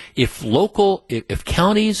 look, if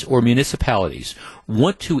counties or municipalities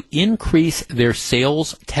want to increase their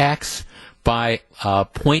sales tax by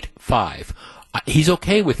 0.5, he's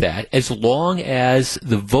okay with that as long as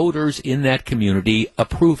the voters in that community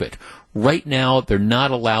approve it. Right now, they're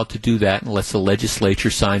not allowed to do that unless the legislature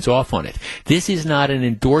signs off on it. This is not an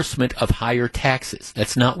endorsement of higher taxes.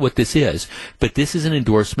 That's not what this is. But this is an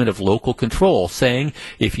endorsement of local control, saying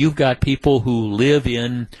if you've got people who live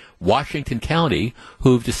in Washington County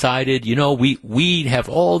who've decided, we have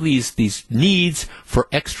all these needs for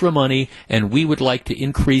extra money, and we would like to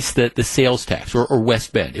increase the sales tax, or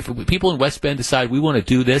West Bend. If people in West Bend decide we want to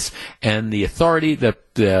do this, and the authority,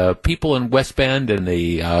 the people in West Bend and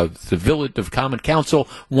the Village of Common Council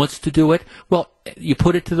wants to do it, well, you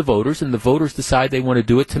put it to the voters, and the voters decide they want to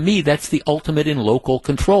do it. To me, that's the ultimate in local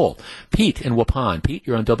control. Pete in Waupun. Pete,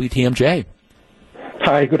 you're on WTMJ.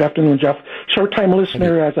 Hi, good afternoon, Jeff. Short-time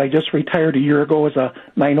listener, as I just retired a year ago as a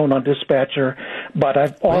 909 dispatcher, but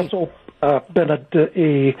I've also been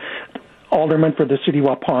a alderman for the city of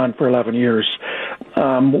Waupun for 11 years.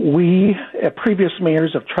 We, previous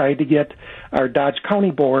mayors, have tried to get our Dodge County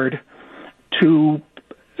Board to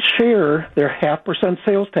share their 0.5%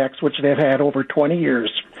 sales tax, which they've had over 20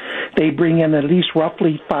 years. They bring in at least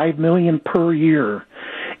roughly $5 million per year.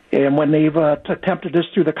 And when they've attempted this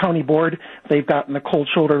through the county board, they've gotten the cold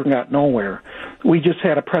shoulder and got nowhere. We just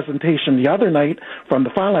had a presentation the other night from the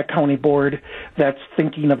Fond du Lac County Board that's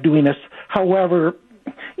thinking of doing this. However,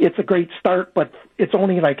 it's a great start, but it's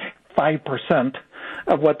only like 5%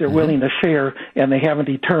 of what they're willing to share, and they haven't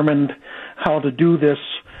determined how to do this,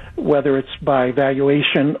 whether it's by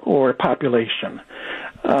valuation or population.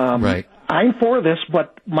 Right. I'm for this,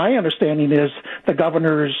 but my understanding is the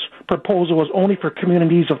governor's proposal is only for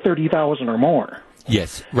communities of 30,000 or more.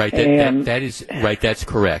 Yes, right. That is right. That's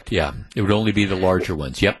correct. Yeah, it would only be the larger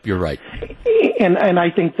ones. Yep, you're right. And I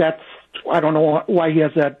think that's, I don't know why he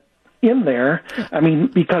has that in there. I mean,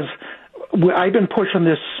 because I've been pushing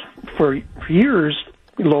this for years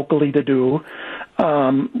locally to do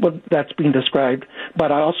what that's being described.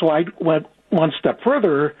 But I went one step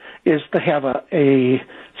further, is to have a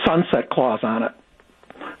sunset clause on it,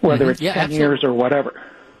 whether it's 10 years or whatever.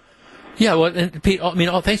 Yeah, well, and Pete,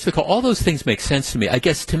 thanks for the call. All those things make sense to me. I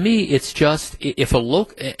guess to me, it's just if a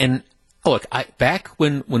local, and look, back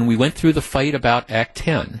when we went through the fight about Act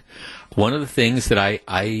 10, one of the things that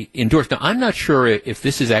I endorsed. Now, I'm not sure if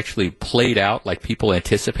this is actually played out like people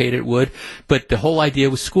anticipated it would, but the whole idea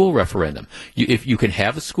was school referendum. If you can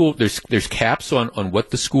have a school, there's caps on what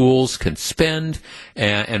the schools can spend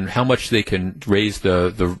and how much they can raise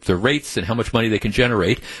the rates and how much money they can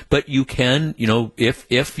generate. But you can,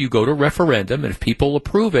 if you go to referendum and if people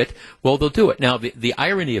approve it, well, they'll do it. Now, the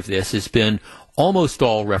irony of this has been almost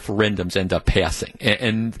all referendums end up passing.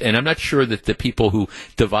 And I'm not sure that the people who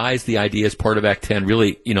devised the idea as part of Act 10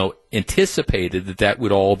 really, anticipated that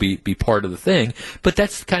would all be part of the thing. But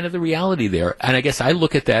that's kind of the reality there. And I guess I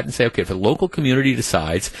look at that and say, okay, if a local community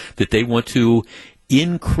decides that they want to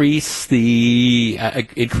increase the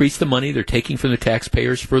money they're taking from the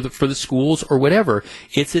taxpayers for the schools or whatever,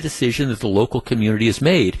 it's a decision that the local community has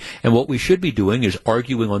made. And what we should be doing is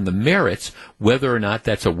arguing on the merits whether or not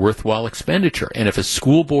that's a worthwhile expenditure. And if a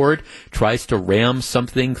school board tries to ram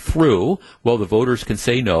something through, well, the voters can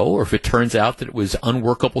say no. Or if it turns out that it was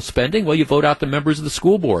unworkable spending, well, you vote out the members of the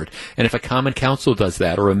school board. And if a common council does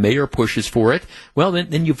that or a mayor pushes for it, well,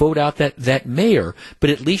 then you vote out that mayor. But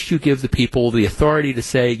at least you give the people the authority to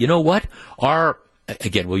say, you know what,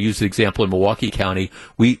 again, we'll use the example in Milwaukee County,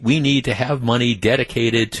 we need to have money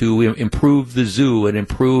dedicated to improve the zoo and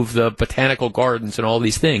improve the botanical gardens and all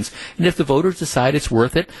these things. And if the voters decide it's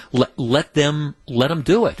worth it, let them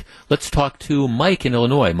do it. Let's talk to Mike in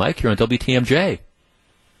Illinois. Mike, you're on WTMJ.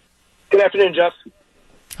 Good afternoon, Jeff.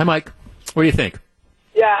 Hi, Mike. What do you think?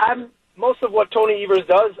 Yeah, most of what Tony Evers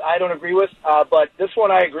does, I don't agree with, but this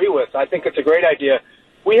one I agree with. I think it's a great idea.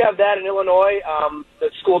 We have that in Illinois,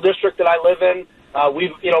 the school district that I live in.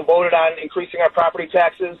 We've, voted on increasing our property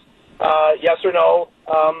taxes, yes or no,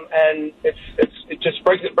 and it just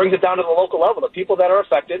brings it down to the local level. The people that are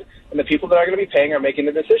affected and the people that are going to be paying are making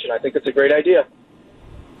the decision. I think it's a great idea.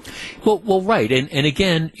 Well, right, and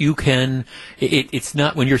again, you can. It's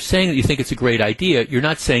not when you're saying that you think it's a great idea. You're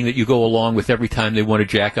not saying that you go along with every time they want to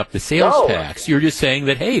jack up the sales tax. You're just saying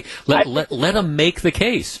that, hey, let them make the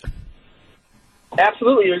case.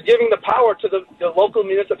 Absolutely. You're giving the power to the local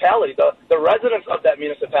municipality, the residents of that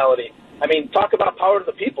municipality. I mean, talk about power to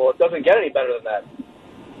the people. It doesn't get any better than that.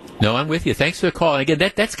 No, I'm with you. Thanks for the call. And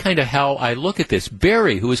again, that's kind of how I look at this.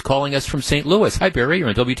 Barry, who is calling us from St. Louis. Hi, Barry. You're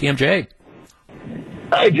on WTMJ.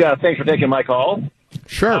 Hi, Jeff. Thanks for taking my call.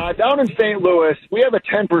 Sure. Down in St. Louis, we have a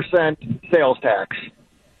 10% sales tax,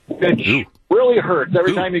 which really hurts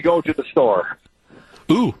every time you go to the store.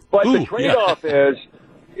 But the trade-off is...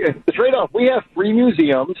 The trade-off, we have free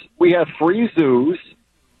museums, we have free zoos,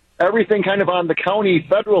 everything kind of on the county,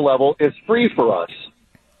 federal level is free for us.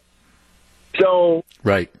 So,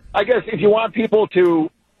 right. I guess if you want people to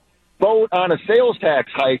vote on a sales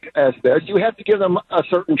tax hike as this, you have to give them a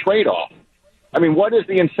certain trade-off. I mean, what is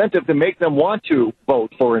the incentive to make them want to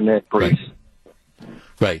vote for an increase?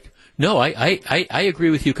 Right. No, I agree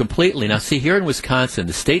with you completely. Now, see, here in Wisconsin,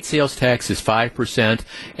 the state sales tax is 5%,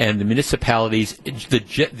 and the municipalities,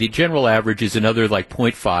 the general average is another like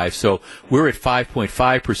 0.5. So we're at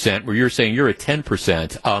 5.5%, where you're saying you're at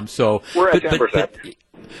 10%. So we're at 10%.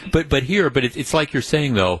 But it's like you're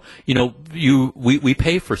saying though, we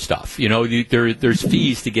pay for stuff. There's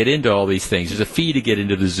fees to get into all these things. There's a fee to get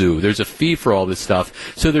into the zoo. There's a fee for all this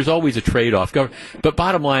stuff. So there's always a trade-off. But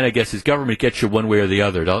bottom line, I guess, is government gets you one way or the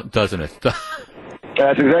other, doesn't it?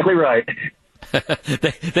 That's exactly right.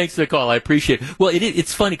 Thanks for the call. I appreciate it. Well,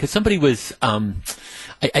 it's funny because somebody was. I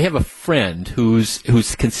have a friend who's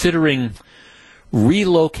considering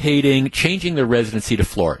relocating, changing their residency to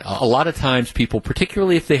Florida. A lot of times people,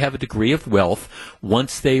 particularly if they have a degree of wealth,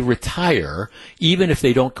 once they retire, even if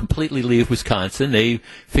they don't completely leave Wisconsin, they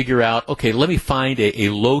figure out, okay, let me find a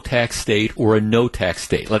low-tax state or a no-tax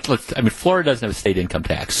state. Florida doesn't have a state income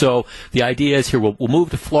tax. So the idea is here, we'll move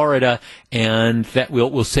to Florida, and that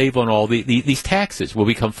we'll save on all these taxes. We'll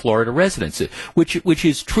become Florida residents, which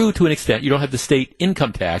is true to an extent. You don't have the state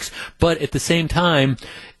income tax, but at the same time,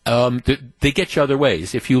 they get you other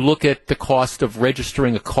ways. If you look at the cost of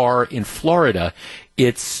registering a car in Florida,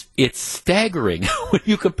 it's staggering when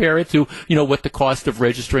you compare it to, what the cost of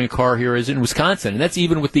registering a car here is in Wisconsin. And that's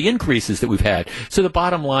even with the increases that we've had. So the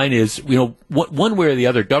bottom line is, one way or the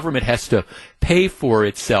other, government has to pay for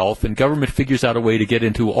itself, and government figures out a way to get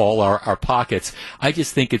into all our pockets. I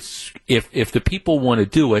just think if the people want to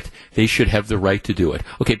do it, they should have the right to do it.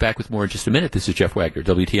 Okay, back with more in just a minute. This is Jeff Wagner,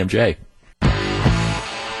 WTMJ.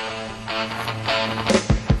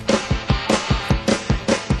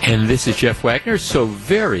 And this is Jeff Wagner, so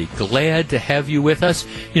very glad to have you with us.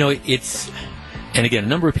 And again, a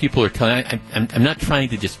number of people are telling, I'm not trying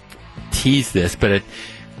to just tease this, but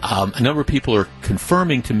a number of people are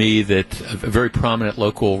confirming to me that a very prominent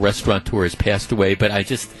local restaurateur has passed away, but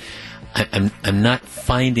I'm not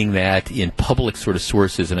finding that in public sort of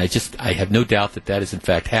sources, and I have no doubt that has in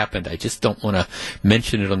fact happened. I just don't want to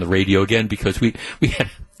mention it on the radio again because we had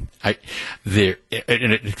there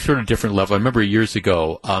in a sort of different level. I remember years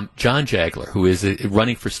ago, John Jagler, who is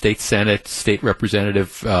running for state senate, state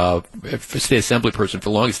representative, state assembly person for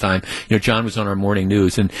the longest time. John was on our morning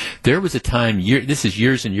news, and there was a time. This is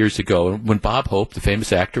years and years ago, when Bob Hope, the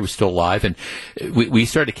famous actor, was still alive, and we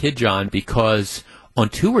started to kid John because on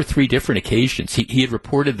 2 or 3 different occasions, he had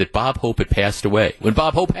reported that Bob Hope had passed away when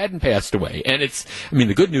Bob Hope hadn't passed away. And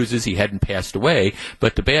the good news is he hadn't passed away,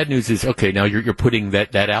 but the bad news is, okay, now you're putting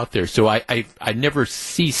that out there. So I never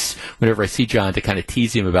cease, whenever I see John, to kind of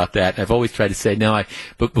tease him about that. And I've always tried to say,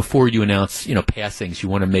 but before you announce, passings, you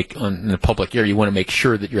want to make in the public area, you want to make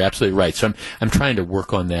sure that you're absolutely right. So I'm trying to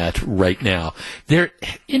work on that right now.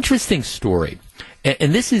 Interesting story.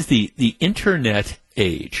 And this is the internet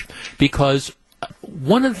age, because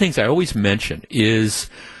one of the things I always mention is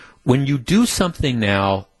when you do something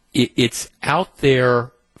now, it's out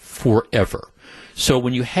there forever. So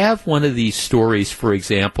when you have one of these stories, for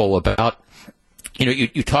example, about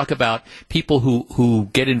you talk about people who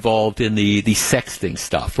get involved in the sexting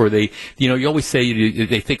stuff, or they, you always say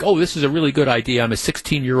they think, oh, this is a really good idea. I'm a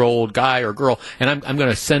 16-year-old guy or girl, and I'm going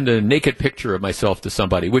to send a naked picture of myself to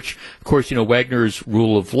somebody. Which, of course, Wagner's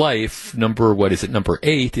rule of life, number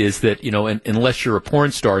 8, is that unless you're a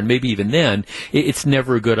porn star, and maybe even then, it's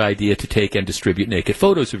never a good idea to take and distribute naked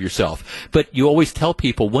photos of yourself. But you always tell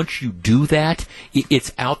people once you do that,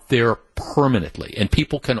 it's out there permanently, and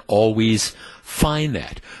people can always find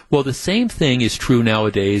that. Well, the same thing is true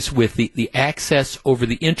nowadays with the access over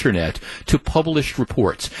the internet to published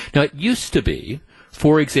reports. Now, it used to be,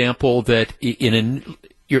 for example, that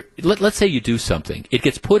let's say you do something, it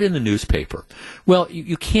gets put in the newspaper. Well,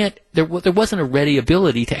 you can't. There wasn't a ready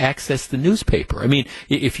ability to access the newspaper. I mean,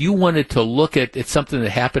 if you wanted to look at something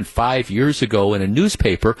that happened 5 years ago in a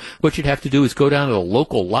newspaper, what you'd have to do is go down to the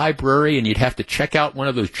local library, and you'd have to check out one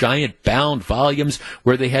of those giant bound volumes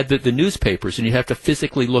where they had the newspapers, and you'd have to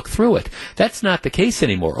physically look through it. That's not the case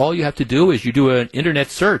anymore. All you have to do is you do an internet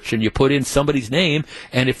search, and you put in somebody's name,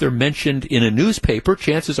 and if they're mentioned in a newspaper,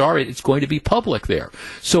 chances are it's going to be public there.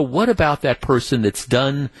 So what about that person that's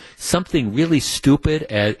done something really stupid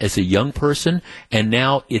as a young person, and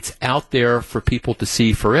now it's out there for people to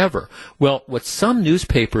see forever? Well, what some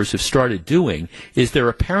newspapers have started doing is they're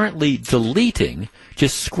apparently deleting,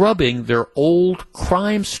 just scrubbing their old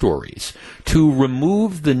crime stories to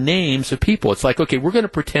remove the names of people. It's like, okay, we're going to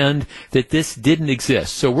pretend that this didn't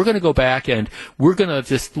exist. So we're going to go back and we're going to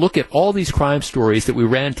just look at all these crime stories that we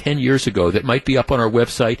ran 10 years ago that might be up on our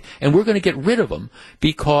website, and we're going to get rid of them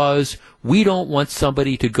because we don't want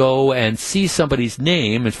somebody to go and see somebody's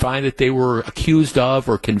name and find that they were accused of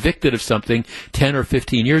or convicted of something 10 or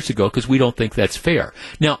 15 years ago, because we don't think that's fair.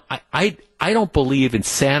 Now, I don't believe in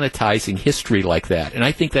sanitizing history like that, and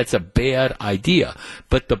I think that's a bad idea.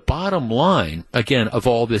 But the bottom line, again, of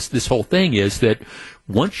all this whole thing is that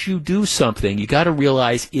once you do something, you got to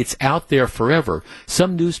realize it's out there forever.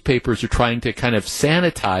 Some newspapers are trying to kind of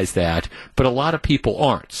sanitize that, but a lot of people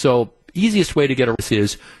aren't. So easiest way to get around this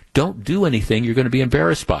is don't do anything you're going to be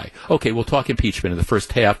embarrassed by. Okay, we'll talk impeachment in the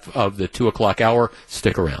first half of the 2 o'clock hour.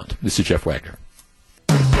 Stick around. This is Jeff Wagner.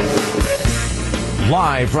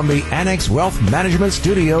 Live from the Annex Wealth Management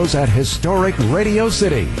Studios at historic Radio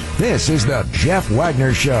City, this is the Jeff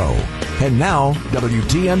Wagner Show. And now,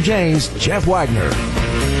 WTMJ's Jeff Wagner.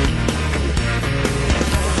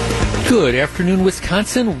 Good afternoon,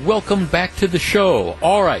 Wisconsin. Welcome back to the show.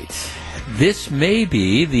 All right, this may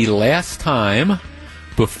be the last time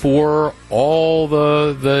before all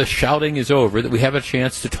the shouting is over that we have a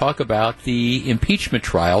chance to talk about the impeachment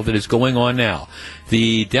trial that is going on now.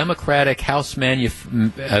 The Democratic House managers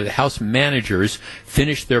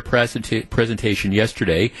finished their presentation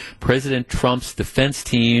yesterday. President Trump's defense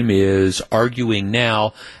team is arguing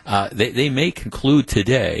now. They may conclude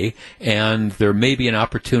today, and there may be an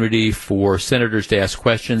opportunity for senators to ask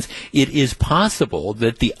questions. It is possible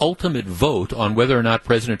that the ultimate vote on whether or not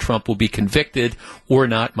President Trump will be convicted or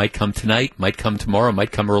not might come tonight, might come tomorrow,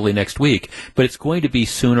 might come early next week, but it's going to be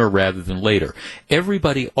sooner rather than later.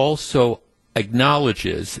 Everybody also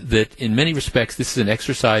acknowledges that in many respects this is an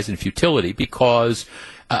exercise in futility because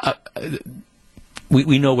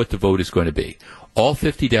we know what the vote is going to be. All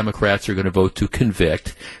 50 Democrats are going to vote to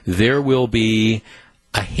convict. There will be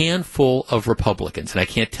a handful of Republicans, and I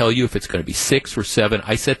can't tell you if it's going to be 6 or 7.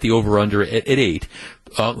 I set the over-under at 8.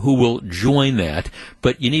 Who will join that,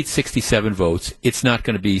 but you need 67 votes. It's not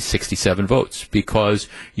going to be 67 votes because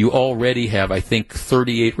you already have, I think,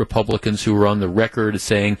 38 Republicans who are on the record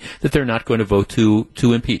saying that they're not going to vote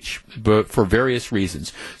to impeach, but for various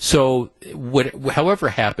reasons. So however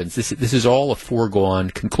happens, this is all a foregone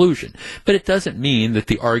conclusion. But it doesn't mean that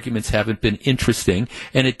the arguments haven't been interesting,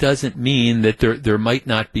 and it doesn't mean that there might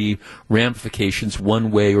not be ramifications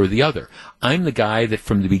one way or the other. I'm the guy that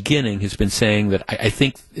from the beginning has been saying that I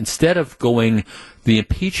think instead of going the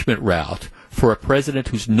impeachment route for a president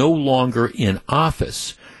who's no longer in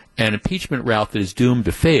office, an impeachment route that is doomed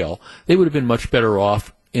to fail, they would have been much better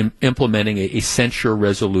off in implementing a censure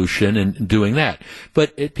resolution and doing that.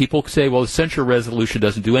 But people say, well, the censure resolution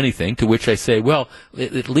doesn't do anything, to which I say, well,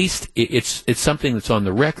 at least it's something that's on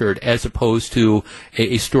the record as opposed to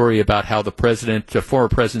a story about how the former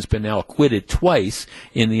president's been now acquitted twice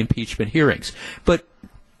in the impeachment hearings. But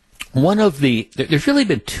there's really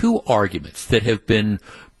been two arguments that have been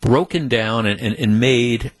broken down and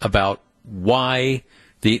made about why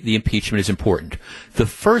the impeachment is important. The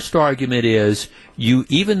first argument is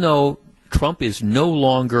even though Trump is no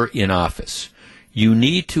longer in office, you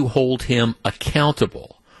need to hold him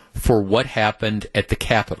accountable for what happened at the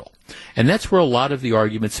Capitol. And that's where a lot of the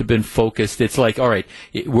arguments have been focused. It's like, all right,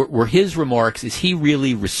 were his remarks, is he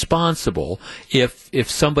really responsible if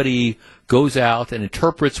somebody goes out and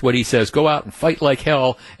interprets what he says, go out and fight like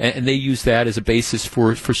hell, and they use that as a basis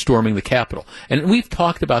for storming the Capitol. And we've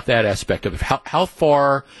talked about that aspect of it. How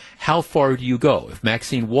far do you go? If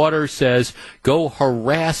Maxine Waters says, go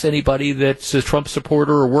harass anybody that's a Trump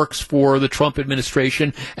supporter or works for the Trump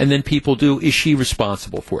administration, and then people do, is she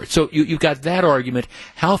responsible for it? So you've got that argument.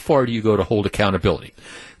 How far do you go to hold accountability?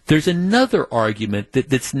 There's another argument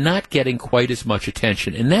that's not getting quite as much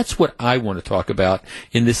attention, and that's what I want to talk about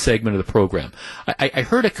in this segment of the program. I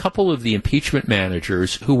heard a couple of the impeachment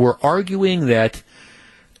managers who were arguing that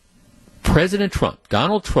President Trump,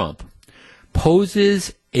 Donald Trump,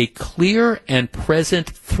 poses a clear and present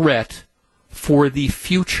threat for the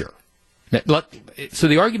future. So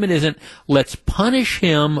the argument isn't, let's punish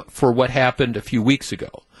him for what happened a few weeks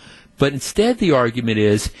ago. But instead the argument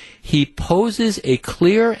is he poses a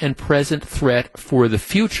clear and present threat for the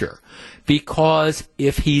future because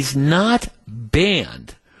if he's not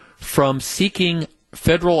banned from seeking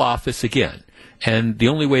federal office again, and the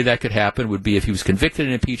only way that could happen would be if he was convicted in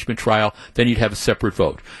an impeachment trial, then you'd have a separate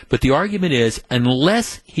vote. But the argument is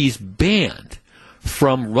unless he's banned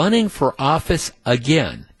from running for office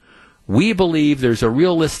again, we believe there's a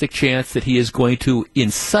realistic chance that he is going to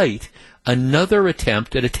incite another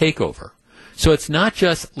attempt at a takeover. So it's not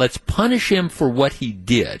just let's punish him for what he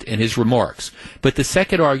did and his remarks, but the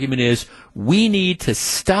second argument is we need to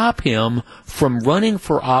stop him from running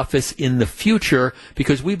for office in the future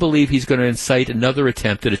because we believe he's going to incite another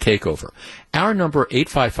attempt at a takeover. Our number,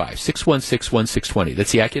 855-616-1620.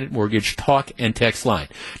 That's the Accurate Mortgage talk and text line.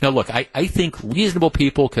 Now, look, I think reasonable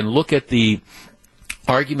people can look at the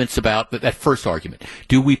arguments about that first argument.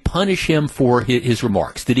 Do we punish him for his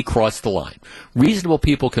remarks? Did he cross the line? Reasonable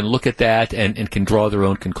people can look at that and can draw their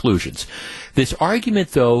own conclusions. This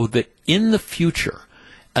argument, though, that in the future,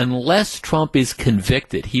 unless Trump is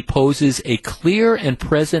convicted, he poses a clear and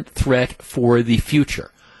present threat for the future.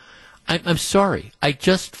 I'm sorry. I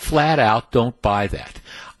just flat out don't buy that.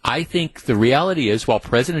 I think the reality is, while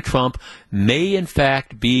President Trump may in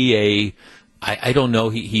fact be I don't know,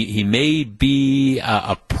 he may be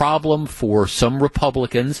a problem for some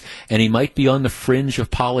Republicans, and he might be on the fringe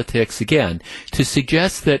of politics again. To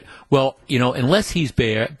suggest that, well, unless he's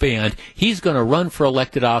banned, he's going to run for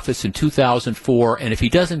elected office in 2004, and if he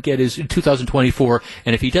doesn't get in 2024,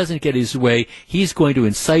 and if he doesn't get his way, he's going to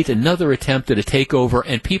incite another attempt at a takeover,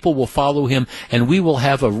 and people will follow him, and we will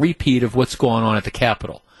have a repeat of what's going on at the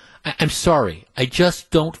Capitol. I'm sorry. I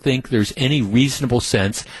just don't think there's any reasonable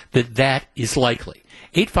sense that that is likely.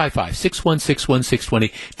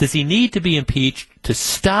 855-616-1620. Does he need to be impeached to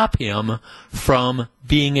stop him from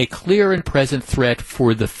being a clear and present threat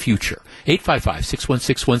for the future?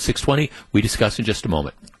 855-616-1620. We discuss in just a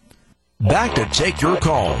moment. Back to take your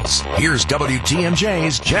calls. Here's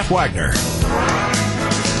WTMJ's Jeff Wagner.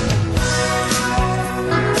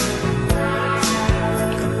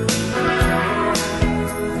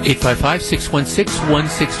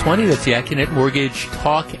 855-616-1620. That's the Accurate Mortgage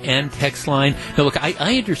talk and text line. Now, look,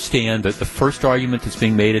 I understand that the first argument that's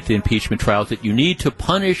being made at the impeachment trial is that you need to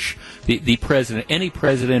punish the president, any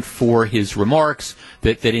president, for his remarks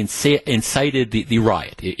that incited the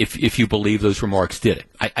riot, if you believe those remarks did it.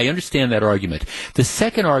 I understand that argument. The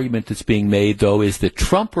second argument that's being made, though, is that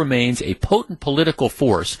Trump remains a potent political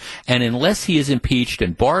force, and unless he is impeached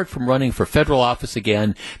and barred from running for federal office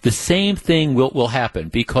again, the same thing will happen,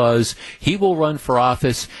 because he will run for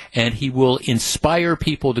office and he will inspire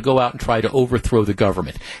people to go out and try to overthrow the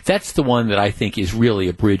government. That's the one that I think is really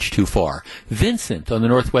a bridge too far. Vincent on the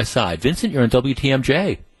Northwest Side. Vincent, you're on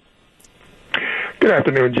WTMJ. Good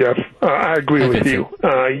afternoon, Jeff. I agree with you.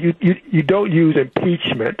 You don't use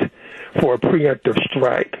impeachment for a preemptive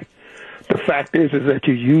strike. The fact is that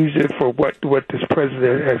you use it for what this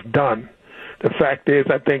president has done. The fact is,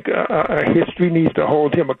 I think history needs to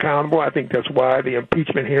hold him accountable. I think that's why the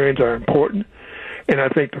impeachment hearings are important. And I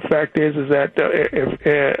think the fact is that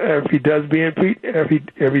if he does be impeached,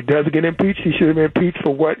 if he does get impeached, he should have been impeached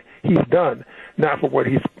for what he's done, not for what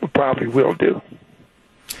he probably will do.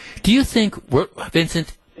 Do you think,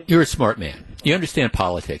 Vincent, you're a smart man. You understand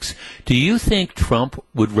politics. Do you think Trump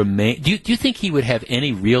would remain? Do you think he would have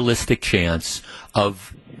any realistic chance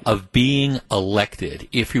of being elected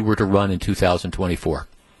if he were to run in 2024?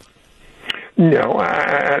 No,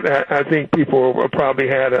 I think people probably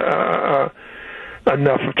had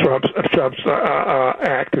enough of Trump's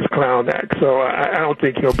act, his clown act. So I don't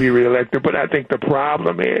think he'll be reelected. But I think the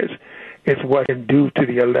problem is what he can do to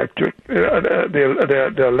the electric,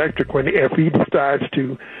 the electric if he decides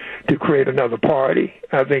to create another party.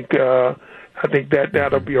 I think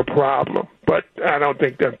that'll be a problem. But I don't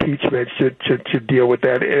think the impeachment should deal with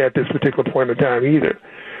that at this particular point in time either.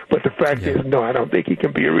 But the fact is, no, I don't think he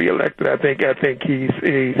can be reelected. I think he's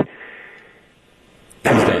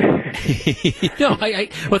No, I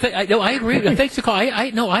agree. Thanks for calling.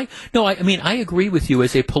 I agree with you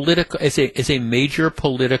as a major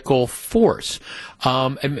political force.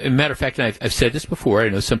 As a matter of fact, and I've said this before. I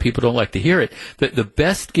know some people don't like to hear it. That the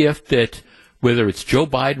best gift that, whether it's Joe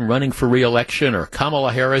Biden running for re-election or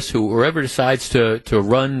Kamala Harris, whoever decides to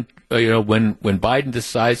run, when Biden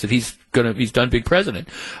decides that he's done being president,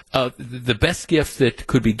 the best gift that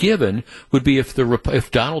could be given would be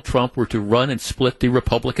if Donald Trump were to run and split the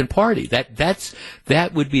Republican Party.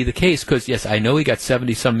 That would be the case, because yes, I know he got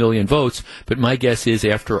 70-some million votes, but my guess is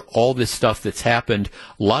after all this stuff that's happened,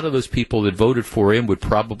 a lot of those people that voted for him would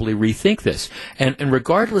probably rethink this. And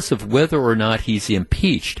regardless of whether or not he's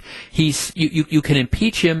impeached, you can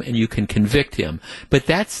impeach him and you can convict him, but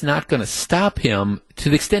that's not going to stop him to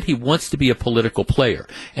the extent he wants to be a political player,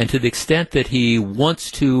 and to the extent that he wants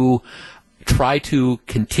to try to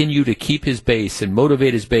continue to keep his base and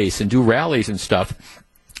motivate his base and do rallies and stuff.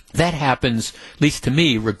 That happens, at least to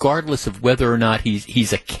me, regardless of whether or not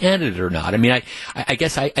he's a candidate or not. I mean, I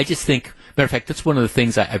guess I just think Matter of fact, that's one of the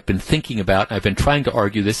things I've been thinking about. I've been trying to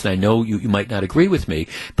argue this, and I know you might not agree with me,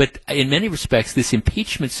 but in many respects, this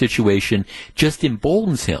impeachment situation just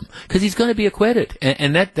emboldens him because he's going to be acquitted,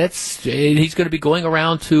 and he's going to be going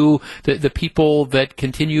around to the people that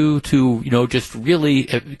continue to, just really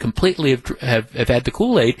completely have had the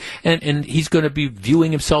Kool-Aid, and he's going to be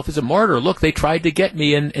viewing himself as a martyr. Look, they tried to get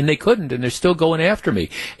me, and they couldn't, and they're still going after me.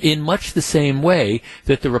 In much the same way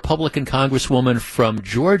that the Republican Congresswoman from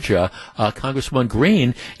Georgia, Congresswoman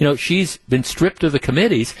Green, she's been stripped of the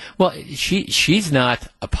committees. Well, she's not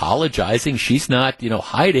apologizing. She's not,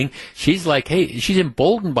 hiding. She's like, hey, she's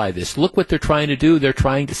emboldened by this. Look what they're trying to do. They're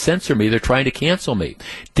trying to censor me. They're trying to cancel me.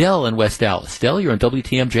 Dell in West Dallas. Dell, you're on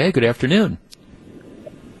WTMJ. Good afternoon.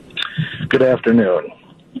 Good afternoon.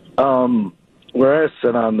 Where I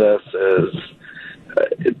sit on this is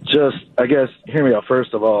I guess, hear me out.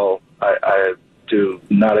 First of all, I do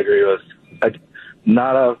not agree with,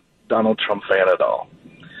 not a Donald Trump fan at all.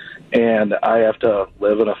 And I have to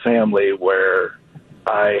live in a family where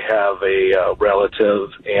I have a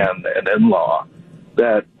relative and an in-law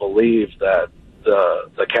that believe that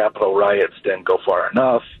the Capitol riots didn't go far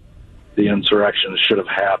enough. The insurrection should have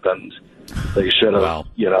happened. They should have,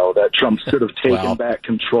 that Trump should have taken back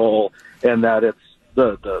control, and that it's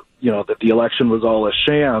that the election was all a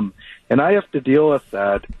sham. And I have to deal with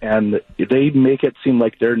that, and they make it seem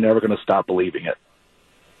like they're never going to stop believing it.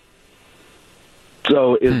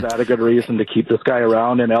 So is that a good reason to keep this guy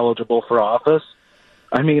around and eligible for office?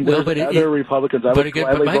 I mean, there's other Republicans. But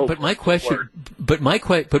my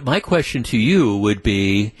question to you would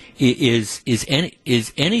be: is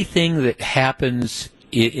anything that happens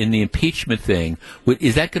in the impeachment thing,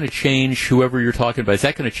 is that going to change whoever you're talking about? Is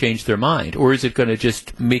that going to change their mind, or is it going to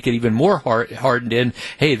just make it even more hardened in?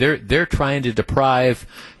 Hey, they're trying to deprive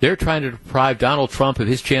Donald Trump of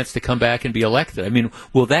his chance to come back and be elected. I mean,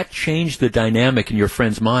 will that change the dynamic in your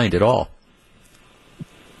friend's mind at all?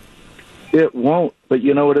 It won't, but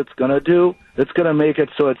you know what it's going to do? It's going to make it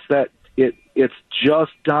so it's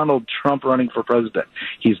just Donald Trump running for president.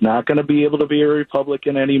 He's not going to be able to be a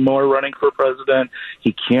Republican anymore running for president.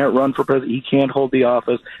 He can't run for president. He can't hold the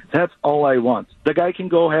office. That's all I want. The guy can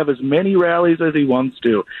go have as many rallies as he wants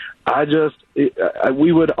to.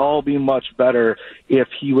 We would all be much better if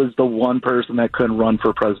he was the one person that couldn't run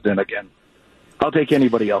for president again. I'll take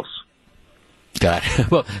anybody else. Got it.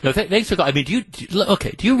 Well, no, thanks for calling. I mean, do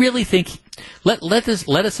you really think? Let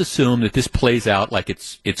us assume that this plays out like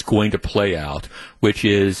it's going to play out, which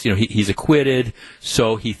is, he's acquitted,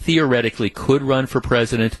 so he theoretically could run for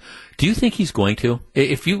president. Do you think he's going to?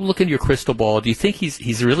 If you look into your crystal ball, do you think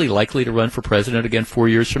he's really likely to run for president again 4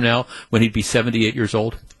 years from now when he'd be 78 years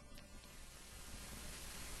old?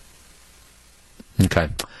 Okay,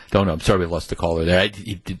 don't know. I'm sorry we lost the caller there.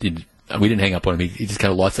 We didn't hang up on him. He just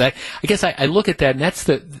kind of lost that. I guess I look at that, and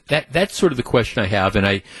that's sort of the question I have. And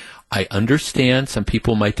I understand some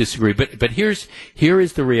people might disagree, but here is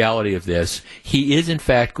the reality of this. He is in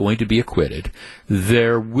fact going to be acquitted.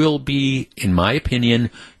 There will be, in my opinion,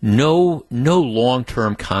 no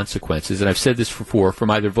long-term consequences, and I've said this before,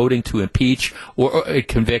 from either voting to impeach or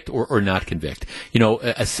convict or not convict.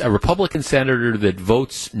 A Republican senator that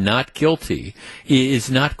votes not guilty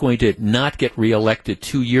is not going to not get reelected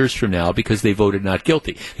 2 years from now because they voted not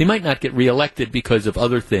guilty. They might not get reelected because of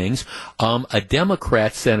other things. A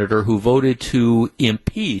Democrat senator who voted to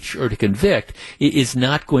impeach or to convict is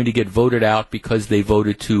not going to get voted out because they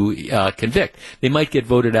voted to convict. They might get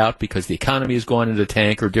voted out because the economy has gone into the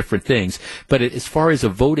tank or different things. But as far as a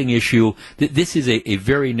voting issue, this is a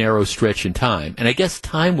very narrow stretch in time. And I guess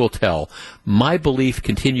time will tell. My belief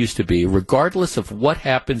continues to be, regardless of what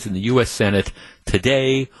happens in the U.S. Senate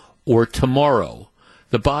today or tomorrow,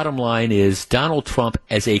 the bottom line is Donald Trump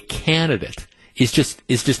as a candidate is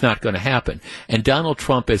just not going to happen. And Donald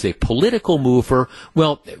Trump as a political mover,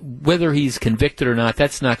 well, whether he's convicted or not,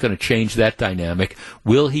 that's not going to change that dynamic.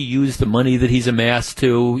 Will he use the money that he's amassed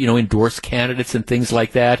to, endorse candidates and things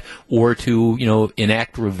like that, or to,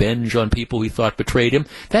 enact revenge on people he thought betrayed him?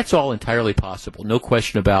 That's all entirely possible, no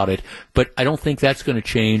question about it. But I don't think that's going to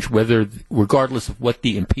change regardless of what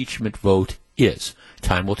the impeachment vote is.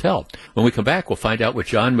 Time will tell. When we come back, we'll find out what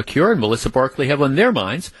John McCure and Melissa Barkley have on their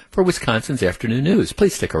minds for Wisconsin's Afternoon News.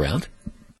 Please stick around.